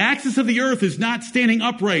 The axis of the earth is not standing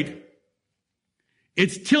upright.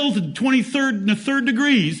 It's tilted 23 and a 1/3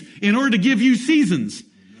 degrees in order to give you seasons.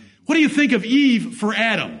 What do you think of Eve for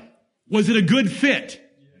Adam? Was it a good fit?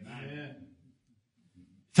 Amen.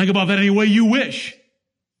 Think about that any way you wish.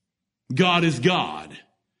 God is God.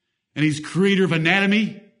 And he's creator of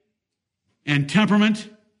anatomy and temperament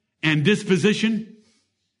and disposition.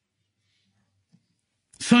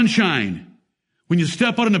 Sunshine. When you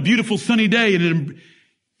step out on a beautiful sunny day and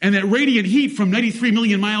that radiant heat from 93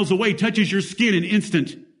 million miles away touches your skin in an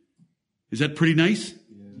instant. Is that pretty nice?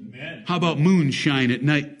 How about moonshine at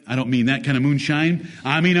night? I don't mean that kind of moonshine.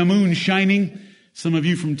 I mean a moon shining. Some of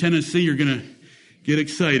you from Tennessee are going to get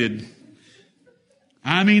excited.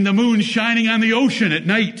 I mean the moon shining on the ocean at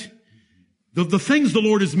night. The things the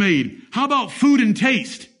Lord has made. How about food and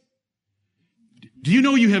taste? Do you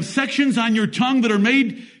know you have sections on your tongue that are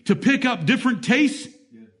made to pick up different tastes?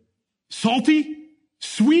 Salty?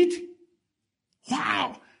 Sweet?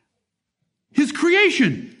 Wow. His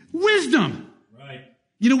creation. Wisdom.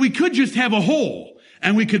 You know, we could just have a hole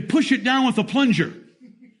and we could push it down with a plunger.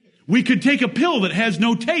 We could take a pill that has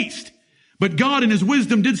no taste. But God in his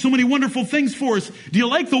wisdom did so many wonderful things for us. Do you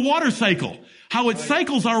like the water cycle? How it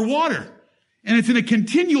cycles our water. And it's in a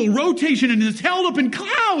continual rotation and it's held up in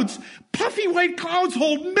clouds. Puffy white clouds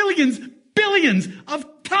hold millions, billions of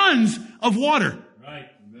tons of water.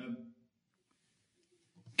 Right.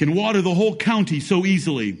 can water the whole county so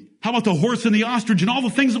easily. How about the horse and the ostrich and all the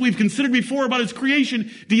things that we've considered before about his creation?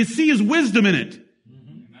 Do you see his wisdom in it?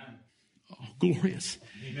 Oh, glorious.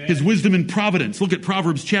 Amen. His wisdom and providence. Look at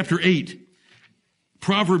Proverbs chapter 8.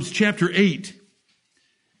 Proverbs chapter 8.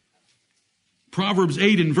 Proverbs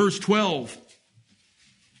 8 and verse 12.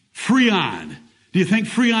 Freon. Do you think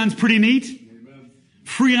Freon's pretty neat? Amen.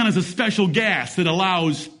 Freon is a special gas that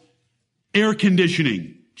allows air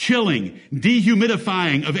conditioning, chilling,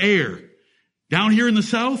 dehumidifying of air. Down here in the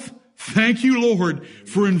South, thank you, Lord,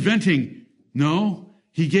 for inventing. No,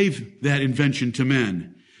 he gave that invention to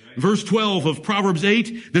men. Right. Verse 12 of Proverbs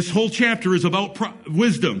 8, this whole chapter is about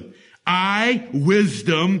wisdom. I,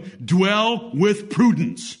 wisdom, dwell with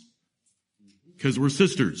prudence. Because we're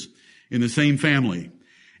sisters in the same family.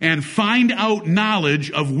 And find out knowledge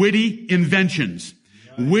of witty inventions.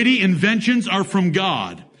 Right. Witty inventions are from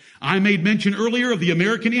God. I made mention earlier of the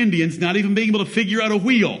American Indians not even being able to figure out a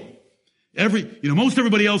wheel. Most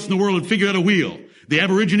everybody else in the world had figured out a wheel. The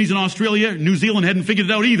Aborigines in Australia, New Zealand hadn't figured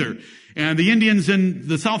it out either. And the Indians in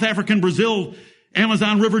the South African, Brazil,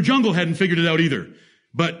 Amazon River jungle hadn't figured it out either.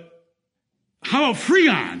 But how about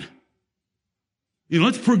Freon?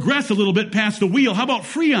 Let's progress a little bit past the wheel. How about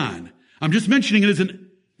Freon? I'm just mentioning it as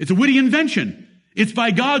it's a witty invention. It's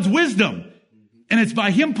by God's wisdom. And it's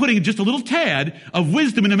by him putting just a little tad of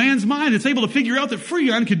wisdom in a man's mind that's able to figure out that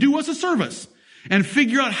Freon could do us a service. And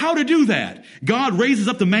figure out how to do that. God raises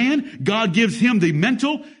up the man. God gives him the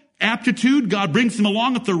mental aptitude. God brings him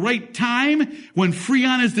along at the right time when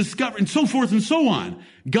Freon is discovered, and so forth and so on.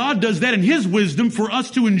 God does that in his wisdom for us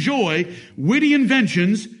to enjoy witty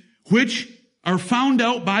inventions which are found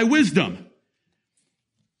out by wisdom.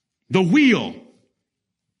 The wheel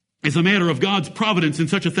is a matter of God's providence in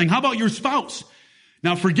such a thing. How about your spouse?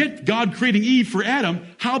 Now forget God creating Eve for Adam.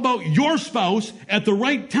 How about your spouse at the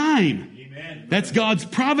right time? That's God's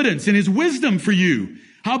providence and his wisdom for you.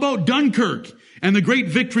 How about Dunkirk and the great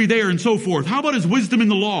victory there and so forth? How about his wisdom in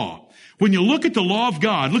the law? When you look at the law of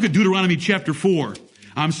God, look at Deuteronomy chapter 4.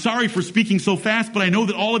 I'm sorry for speaking so fast, but I know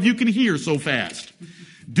that all of you can hear so fast.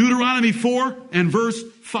 Deuteronomy 4 and verse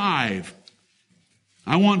 5.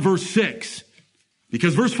 I want verse 6.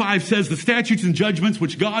 Because verse 5 says the statutes and judgments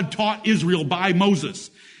which God taught Israel by Moses.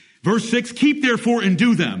 Verse 6, keep therefore and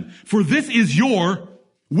do them, for this is your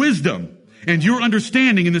wisdom and your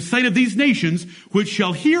understanding in the sight of these nations, which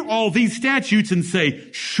shall hear all these statutes and say,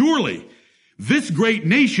 surely this great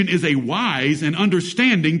nation is a wise and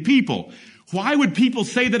understanding people. Why would people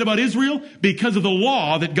say that about Israel? Because of the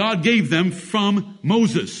law that God gave them from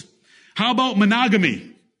Moses. How about monogamy?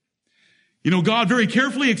 God very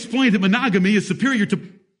carefully explained that monogamy is superior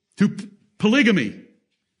to polygamy.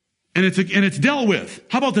 And it's dealt with.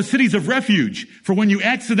 How about the cities of refuge for when you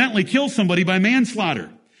accidentally kill somebody by manslaughter?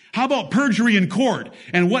 How about perjury in court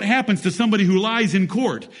and what happens to somebody who lies in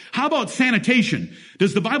court? How about sanitation?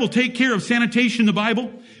 Does the Bible take care of sanitation in the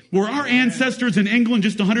Bible? Were our ancestors in England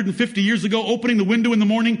just 150 years ago opening the window in the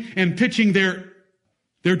morning and pitching their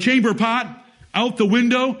chamber pot out the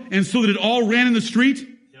window and so that it all ran in the street?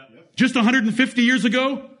 Just 150 years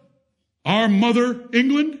ago? Our mother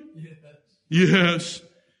England? Yes.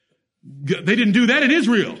 They didn't do that in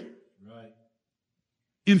Israel.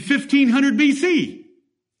 In 1500 BC.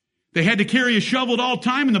 They had to carry a shovel at all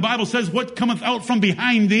time, and the Bible says, what cometh out from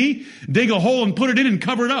behind thee, dig a hole and put it in and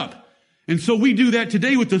cover it up. And so we do that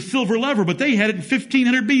today with the silver lever, but they had it in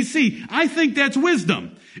 1500 BC. I think that's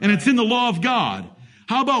wisdom, and it's in the law of God.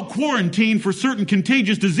 How about quarantine for certain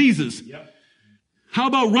contagious diseases? Yep. How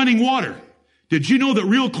about running water? Did you know that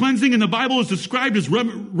real cleansing in the Bible is described as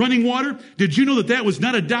running water? Did you know that that was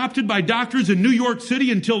not adopted by doctors in New York City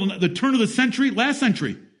until the turn of the century, last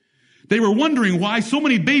century? They were wondering why so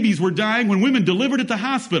many babies were dying when women delivered at the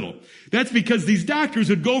hospital. That's because these doctors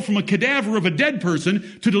would go from a cadaver of a dead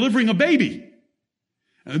person to delivering a baby.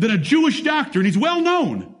 And then a Jewish doctor, and he's well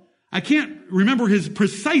known. I can't remember his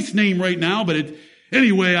precise name right now, but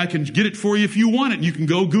anyway, I can get it for you if you want it. You can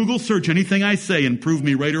go Google search anything I say and prove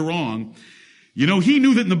me right or wrong. He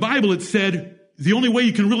knew that in the Bible it said, the only way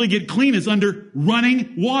you can really get clean is under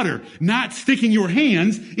running water, not sticking your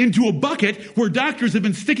hands into a bucket where doctors have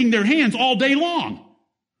been sticking their hands all day long.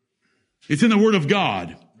 It's in the Word of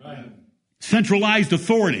God. Right. Centralized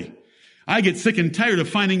authority. I get sick and tired of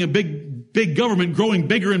finding a big government growing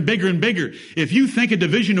bigger and bigger and bigger. If you think a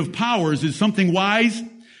division of powers is something wise,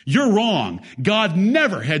 you're wrong. God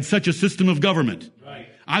never had such a system of government. Right.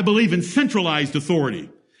 I believe in centralized authority.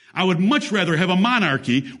 I would much rather have a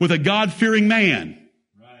monarchy with a God-fearing man.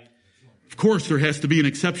 Right. Of course, there has to be an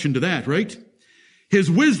exception to that, right?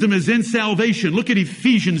 His wisdom is in salvation. Look at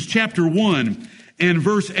Ephesians chapter 1 and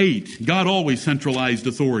verse 8. God always centralized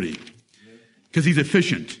authority because he's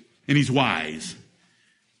efficient and he's wise.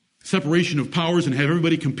 Separation of powers and have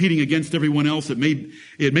everybody competing against everyone else. It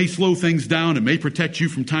may slow things down. It may protect you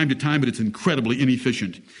from time to time, but it's incredibly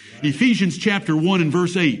inefficient. Right. Ephesians chapter 1 and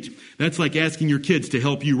verse 8. That's like asking your kids to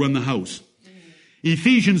help you run the house.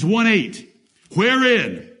 Ephesians 1:8.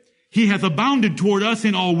 Wherein he hath abounded toward us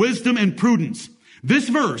in all wisdom and prudence. This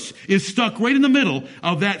verse is stuck right in the middle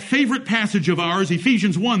of that favorite passage of ours,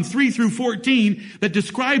 Ephesians 1:3-14, that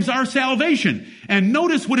describes our salvation. And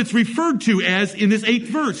notice what it's referred to as in this 8th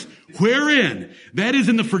verse. Wherein, that is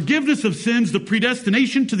in the forgiveness of sins, the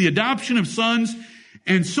predestination to the adoption of sons,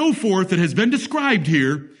 and so forth that has been described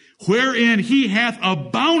here, wherein he hath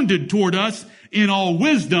abounded toward us in all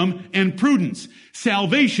wisdom and prudence.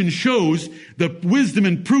 Salvation shows the wisdom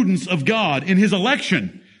and prudence of God in his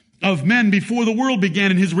election of men before the world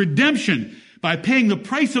began, in his redemption by paying the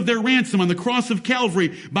price of their ransom on the cross of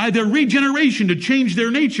Calvary, by their regeneration to change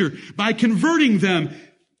their nature, by converting them,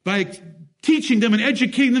 by teaching them and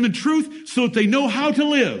educating them in truth so that they know how to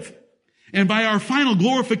live, and by our final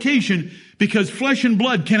glorification, because flesh and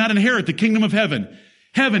blood cannot inherit the kingdom of heaven.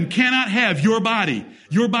 Heaven cannot have your body.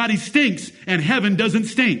 Your body stinks and heaven doesn't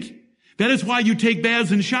stink. That is why you take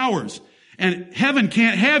baths and showers. And heaven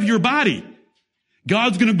can't have your body.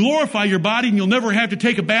 God's going to glorify your body and you'll never have to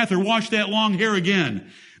take a bath or wash that long hair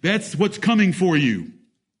again. That's what's coming for you.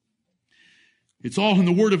 It's all in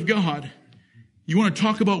the Word of God. You want to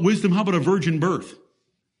talk about wisdom? How about a virgin birth?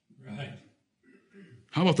 Right.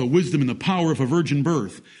 How about the wisdom and the power of a virgin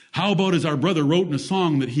birth? How about, as our brother wrote in a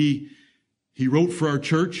song that he wrote for our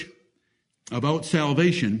church about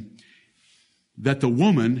salvation, that the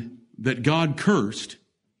woman that God cursed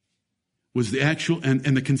was the actual,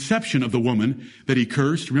 and the conception of the woman that he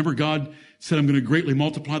cursed. Remember, God said, I'm going to greatly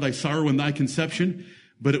multiply thy sorrow and thy conception.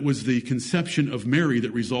 But it was the conception of Mary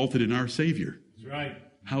that resulted in our Savior. That's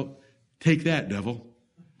right. Take that, devil.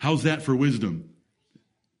 How's that for wisdom?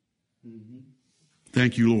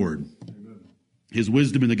 Thank you, Lord. Amen. His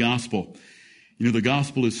wisdom in the gospel. You know, the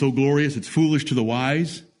gospel is so glorious, it's foolish to the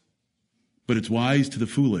wise, but it's wise to the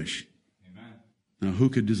foolish. Amen. Now, who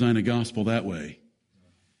could design a gospel that way?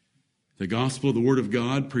 The gospel of the Word of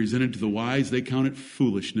God presented to the wise, they count it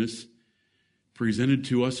foolishness. Presented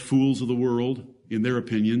to us fools of the world, in their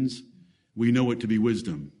opinions, we know it to be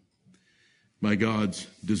wisdom by God's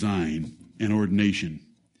design and ordination.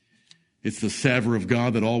 It's the savor of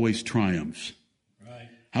God that always triumphs. Right.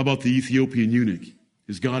 How about the Ethiopian eunuch?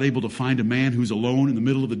 Is God able to find a man who's alone in the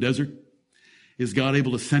middle of the desert? Is God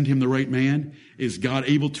able to send him the right man? Is God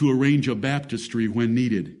able to arrange a baptistry when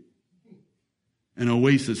needed? An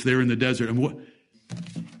oasis there in the desert. And what?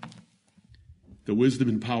 The wisdom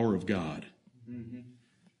and power of God.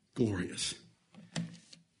 Glorious.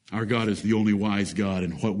 Our God is the only wise God,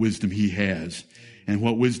 and what wisdom he has and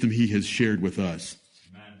what wisdom he has shared with us.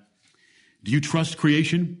 Amen. Do you trust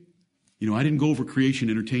creation? You know, I didn't go over creation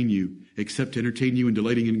to entertain you, except to entertain you in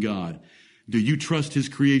delighting in God. Do you trust his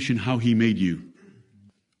creation, how he made you?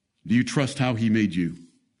 Do you trust how he made you?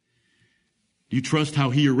 Do you trust how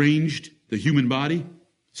he arranged the human body?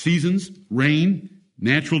 Seasons, rain,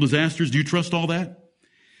 natural disasters. Do you trust all that?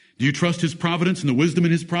 Do you trust his providence and the wisdom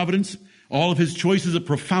in his providence? All of his choices that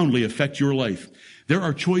profoundly affect your life. There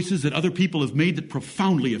are choices that other people have made that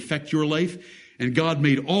profoundly affect your life, and God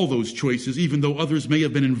made all those choices, even though others may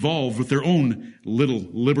have been involved with their own little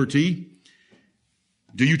liberty.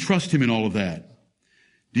 Do you trust him in all of that?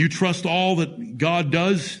 Do you trust all that God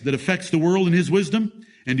does that affects the world in his wisdom?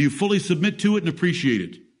 And do you fully submit to it and appreciate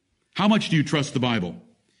it? How much do you trust the Bible?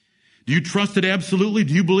 Do you trust it absolutely?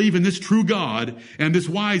 Do you believe in this true God and this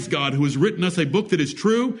wise God who has written us a book that is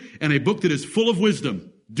true and a book that is full of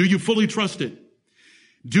wisdom? Do you fully trust it?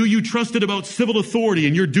 Do you trust it about civil authority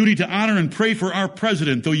and your duty to honor and pray for our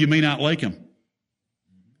president, though you may not like him?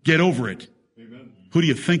 Get over it. Amen. Who do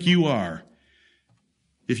you think you are?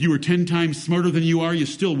 If you were 10 times smarter than you are, you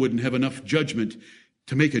still wouldn't have enough judgment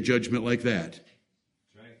to make a judgment like that. That's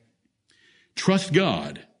right. Trust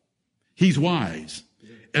God. He's wise.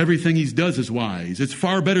 Everything he does is wise. It's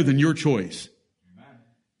far better than your choice.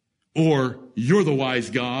 Amen. Or you're the wise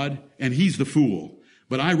God and he's the fool.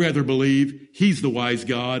 But I rather believe he's the wise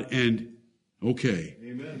God and okay.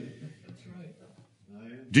 Amen. That's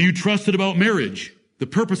right. Do you trust it about marriage? The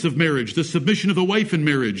purpose of marriage, the submission of the wife in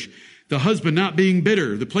marriage, the husband not being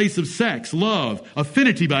bitter, the place of sex, love,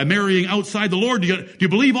 affinity by marrying outside the Lord. Do you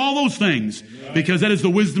believe all those things? Amen. Because that is the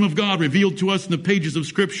wisdom of God revealed to us in the pages of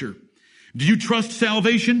Scripture. Do you trust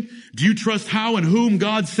salvation? Do you trust how and whom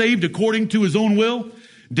God saved according to his own will?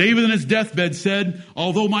 David in his deathbed said,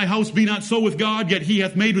 although my house be not so with God, yet he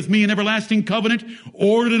hath made with me an everlasting covenant,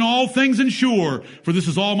 ordered in all things and sure, for this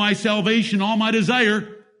is all my salvation, all my desire,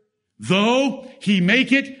 though he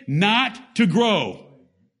make it not to grow.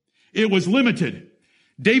 It was limited.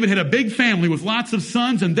 David had a big family with lots of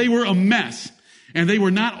sons, and they were a mess. And they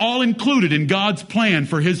were not all included in God's plan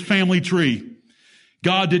for his family tree.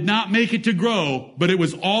 God did not make it to grow, but it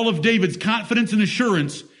was all of David's confidence and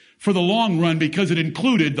assurance for the long run because it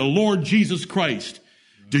included the Lord Jesus Christ.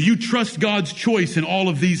 Do you trust God's choice in all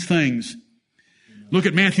of these things? Look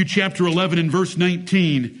at Matthew chapter 11 and verse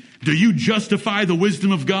 19. Do you justify the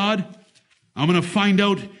wisdom of God? I'm going to find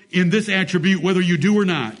out in this attribute whether you do or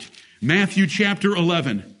not. Matthew chapter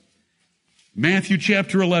 11. Matthew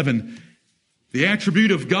chapter 11. The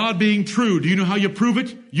attribute of God being true. Do you know how you prove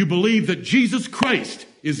it? You believe that Jesus Christ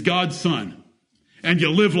is God's Son. And you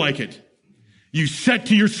live like it. You set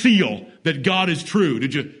to your seal that God is true.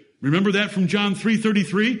 Did you remember that from John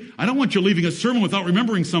 3:33? I don't want you leaving a sermon without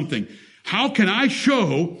remembering something. How can I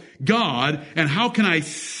show God and how can I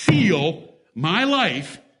seal my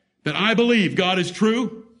life that I believe God is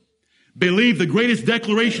true? Believe the greatest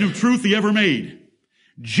declaration of truth he ever made.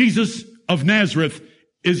 Jesus of Nazareth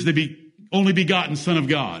is the only begotten Son of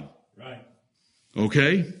God. Right.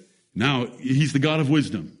 Okay? Now, he's the God of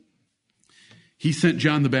wisdom. He sent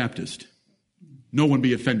John the Baptist. No one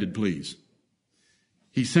be offended, please.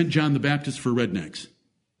 He sent John the Baptist for rednecks.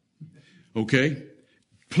 Okay?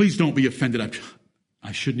 Please don't be offended.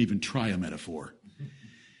 I shouldn't even try a metaphor.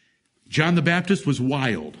 John the Baptist was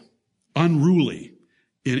wild, unruly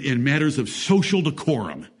in matters of social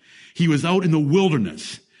decorum. He was out in the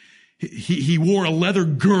wilderness. He wore a leather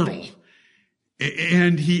girdle.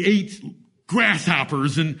 And he ate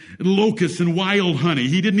grasshoppers and locusts and wild honey.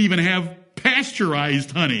 He didn't even have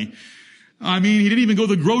pasteurized honey. I mean, he didn't even go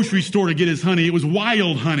to the grocery store to get his honey. It was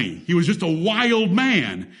wild honey. He was just a wild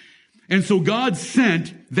man. And so God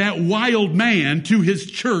sent that wild man to his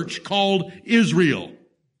church called Israel.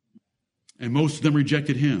 And most of them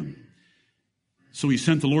rejected him. So he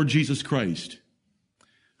sent the Lord Jesus Christ,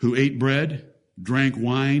 who ate bread, drank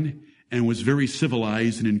wine, and was very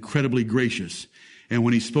civilized and incredibly gracious. And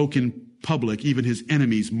when he spoke in public, even his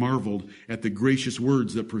enemies marveled at the gracious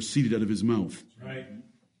words that proceeded out of his mouth. Right.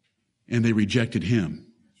 And they rejected him.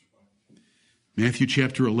 Matthew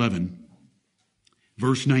chapter 11,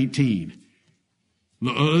 verse 19.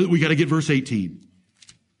 We got to get verse 18.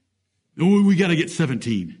 We got to get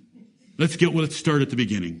 17. Let's start at the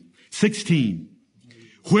beginning. 16.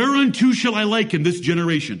 Whereunto shall I liken this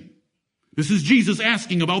generation? This is Jesus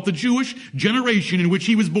asking about the Jewish generation in which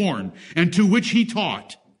he was born and to which he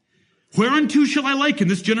taught. Whereunto shall I liken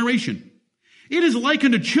this generation? It is like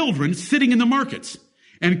unto children sitting in the markets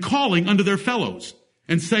and calling unto their fellows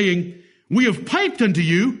and saying, we have piped unto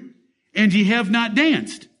you and ye have not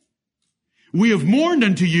danced. We have mourned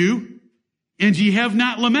unto you and ye have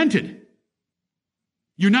not lamented.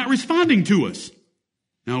 You're not responding to us.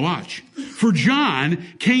 Now watch. For John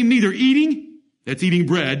came neither eating, that's eating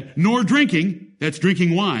bread, nor drinking, that's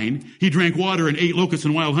drinking wine. He drank water and ate locusts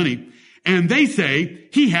and wild honey. And they say,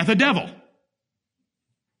 he hath a devil.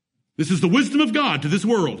 This is the wisdom of God to this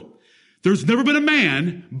world. There's never been a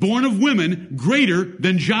man born of women greater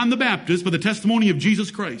than John the Baptist by the testimony of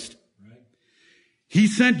Jesus Christ. Right. He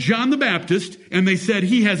sent John the Baptist, and they said,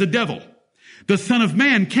 he has a devil. The Son of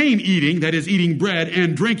Man came eating, that is eating bread,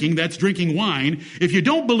 and drinking, that's drinking wine. If you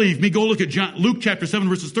don't believe me, go look at Luke chapter 7,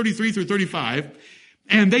 verses 33 through 35.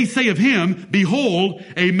 And they say of him, behold,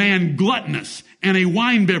 a man gluttonous and a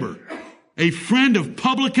winebibber, a friend of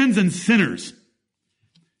publicans and sinners.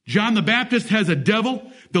 John the Baptist has a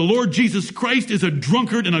devil. The Lord Jesus Christ is a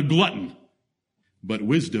drunkard and a glutton. But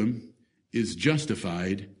wisdom is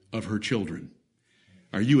justified of her children.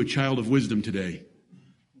 Are you a child of wisdom today?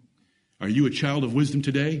 Are you a child of wisdom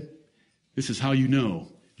today? This is how you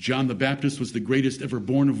know. John the Baptist was the greatest ever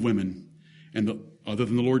born of women, other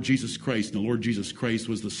than the Lord Jesus Christ. And the Lord Jesus Christ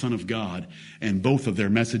was the Son of God. And both of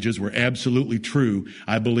their messages were absolutely true.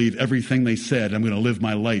 I believe everything they said. I'm going to live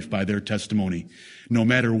my life by their testimony. No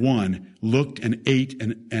matter one looked and ate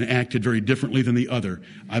and acted very differently than the other.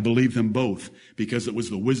 I believe them both because it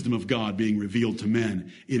was the wisdom of God being revealed to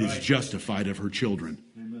men. It is justified of her children.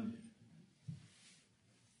 Amen.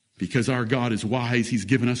 Because our God is wise, he's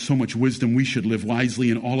given us so much wisdom, we should live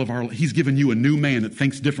wisely in all of our... He's given you a new man that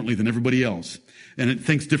thinks differently than everybody else. And it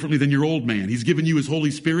thinks differently than your old man. He's given you his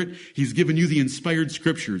Holy Spirit. He's given you the inspired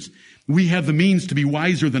scriptures. We have the means to be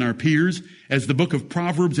wiser than our peers, as the book of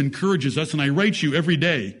Proverbs encourages us, and I write you every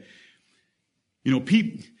day. You know,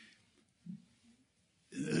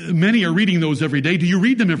 many are reading those every day. Do you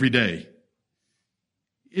read them every day?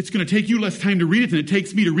 it's going to take you less time to read it than it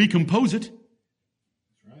takes me to recompose it.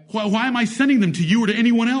 Why am I sending them to you or to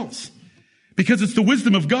anyone else? Because it's the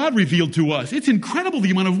wisdom of God revealed to us. It's incredible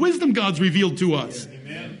the amount of wisdom God's revealed to us.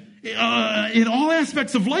 In all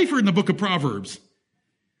aspects of life are in the book of Proverbs.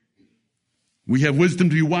 We have wisdom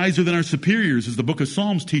to be wiser than our superiors, as the book of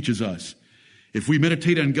Psalms teaches us. If we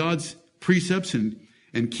meditate on God's precepts and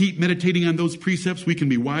keep meditating on those precepts, we can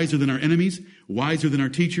be wiser than our enemies, wiser than our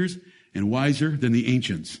teachers, and wiser than the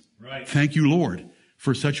ancients. Right. Thank you, Lord,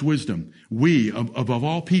 for such wisdom. We, above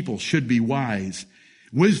all people, should be wise.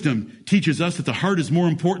 Wisdom teaches us that the heart is more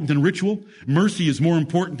important than ritual. Mercy is more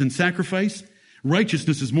important than sacrifice.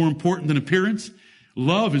 Righteousness is more important than appearance.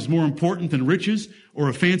 Love is more important than riches or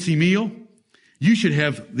a fancy meal. You should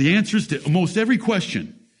have the answers to almost every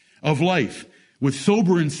question of life with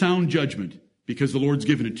sober and sound judgment, because the Lord's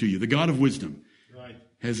given it to you. The God of wisdom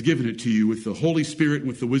has given it to you with the Holy Spirit and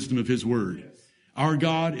with the wisdom of His Word. Yes. Our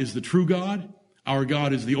God is the true God. Our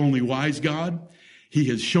God is the only wise God. He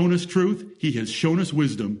has shown us truth. He has shown us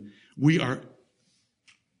wisdom. We are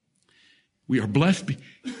blessed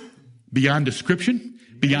beyond description,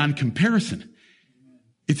 beyond comparison.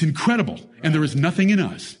 It's incredible. And there is nothing in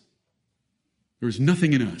us. There is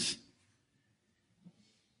nothing in us.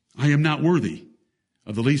 I am not worthy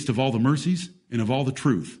of the least of all the mercies and of all the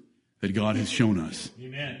truth that God has shown us.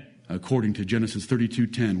 Amen. According to Genesis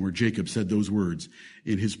 32:10, where Jacob said those words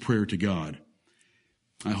in his prayer to God.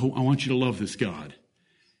 I want you to love this God.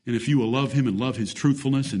 And if you will love Him and love His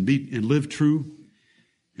truthfulness and live true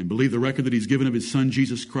and believe the record that He's given of His Son,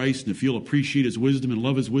 Jesus Christ, and if you'll appreciate His wisdom and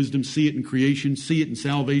love His wisdom, see it in creation, see it in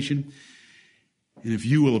salvation, and if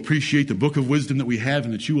you will appreciate the book of wisdom that we have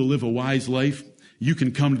and that you will live a wise life, you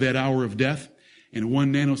can come to that hour of death, and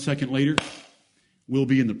 1 nanosecond later, we'll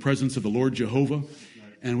be in the presence of the Lord Jehovah,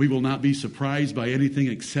 and we will not be surprised by anything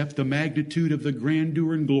except the magnitude of the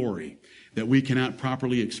grandeur and glory that we cannot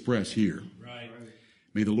properly express here. Right.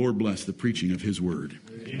 May the Lord bless the preaching of His word.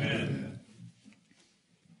 Amen.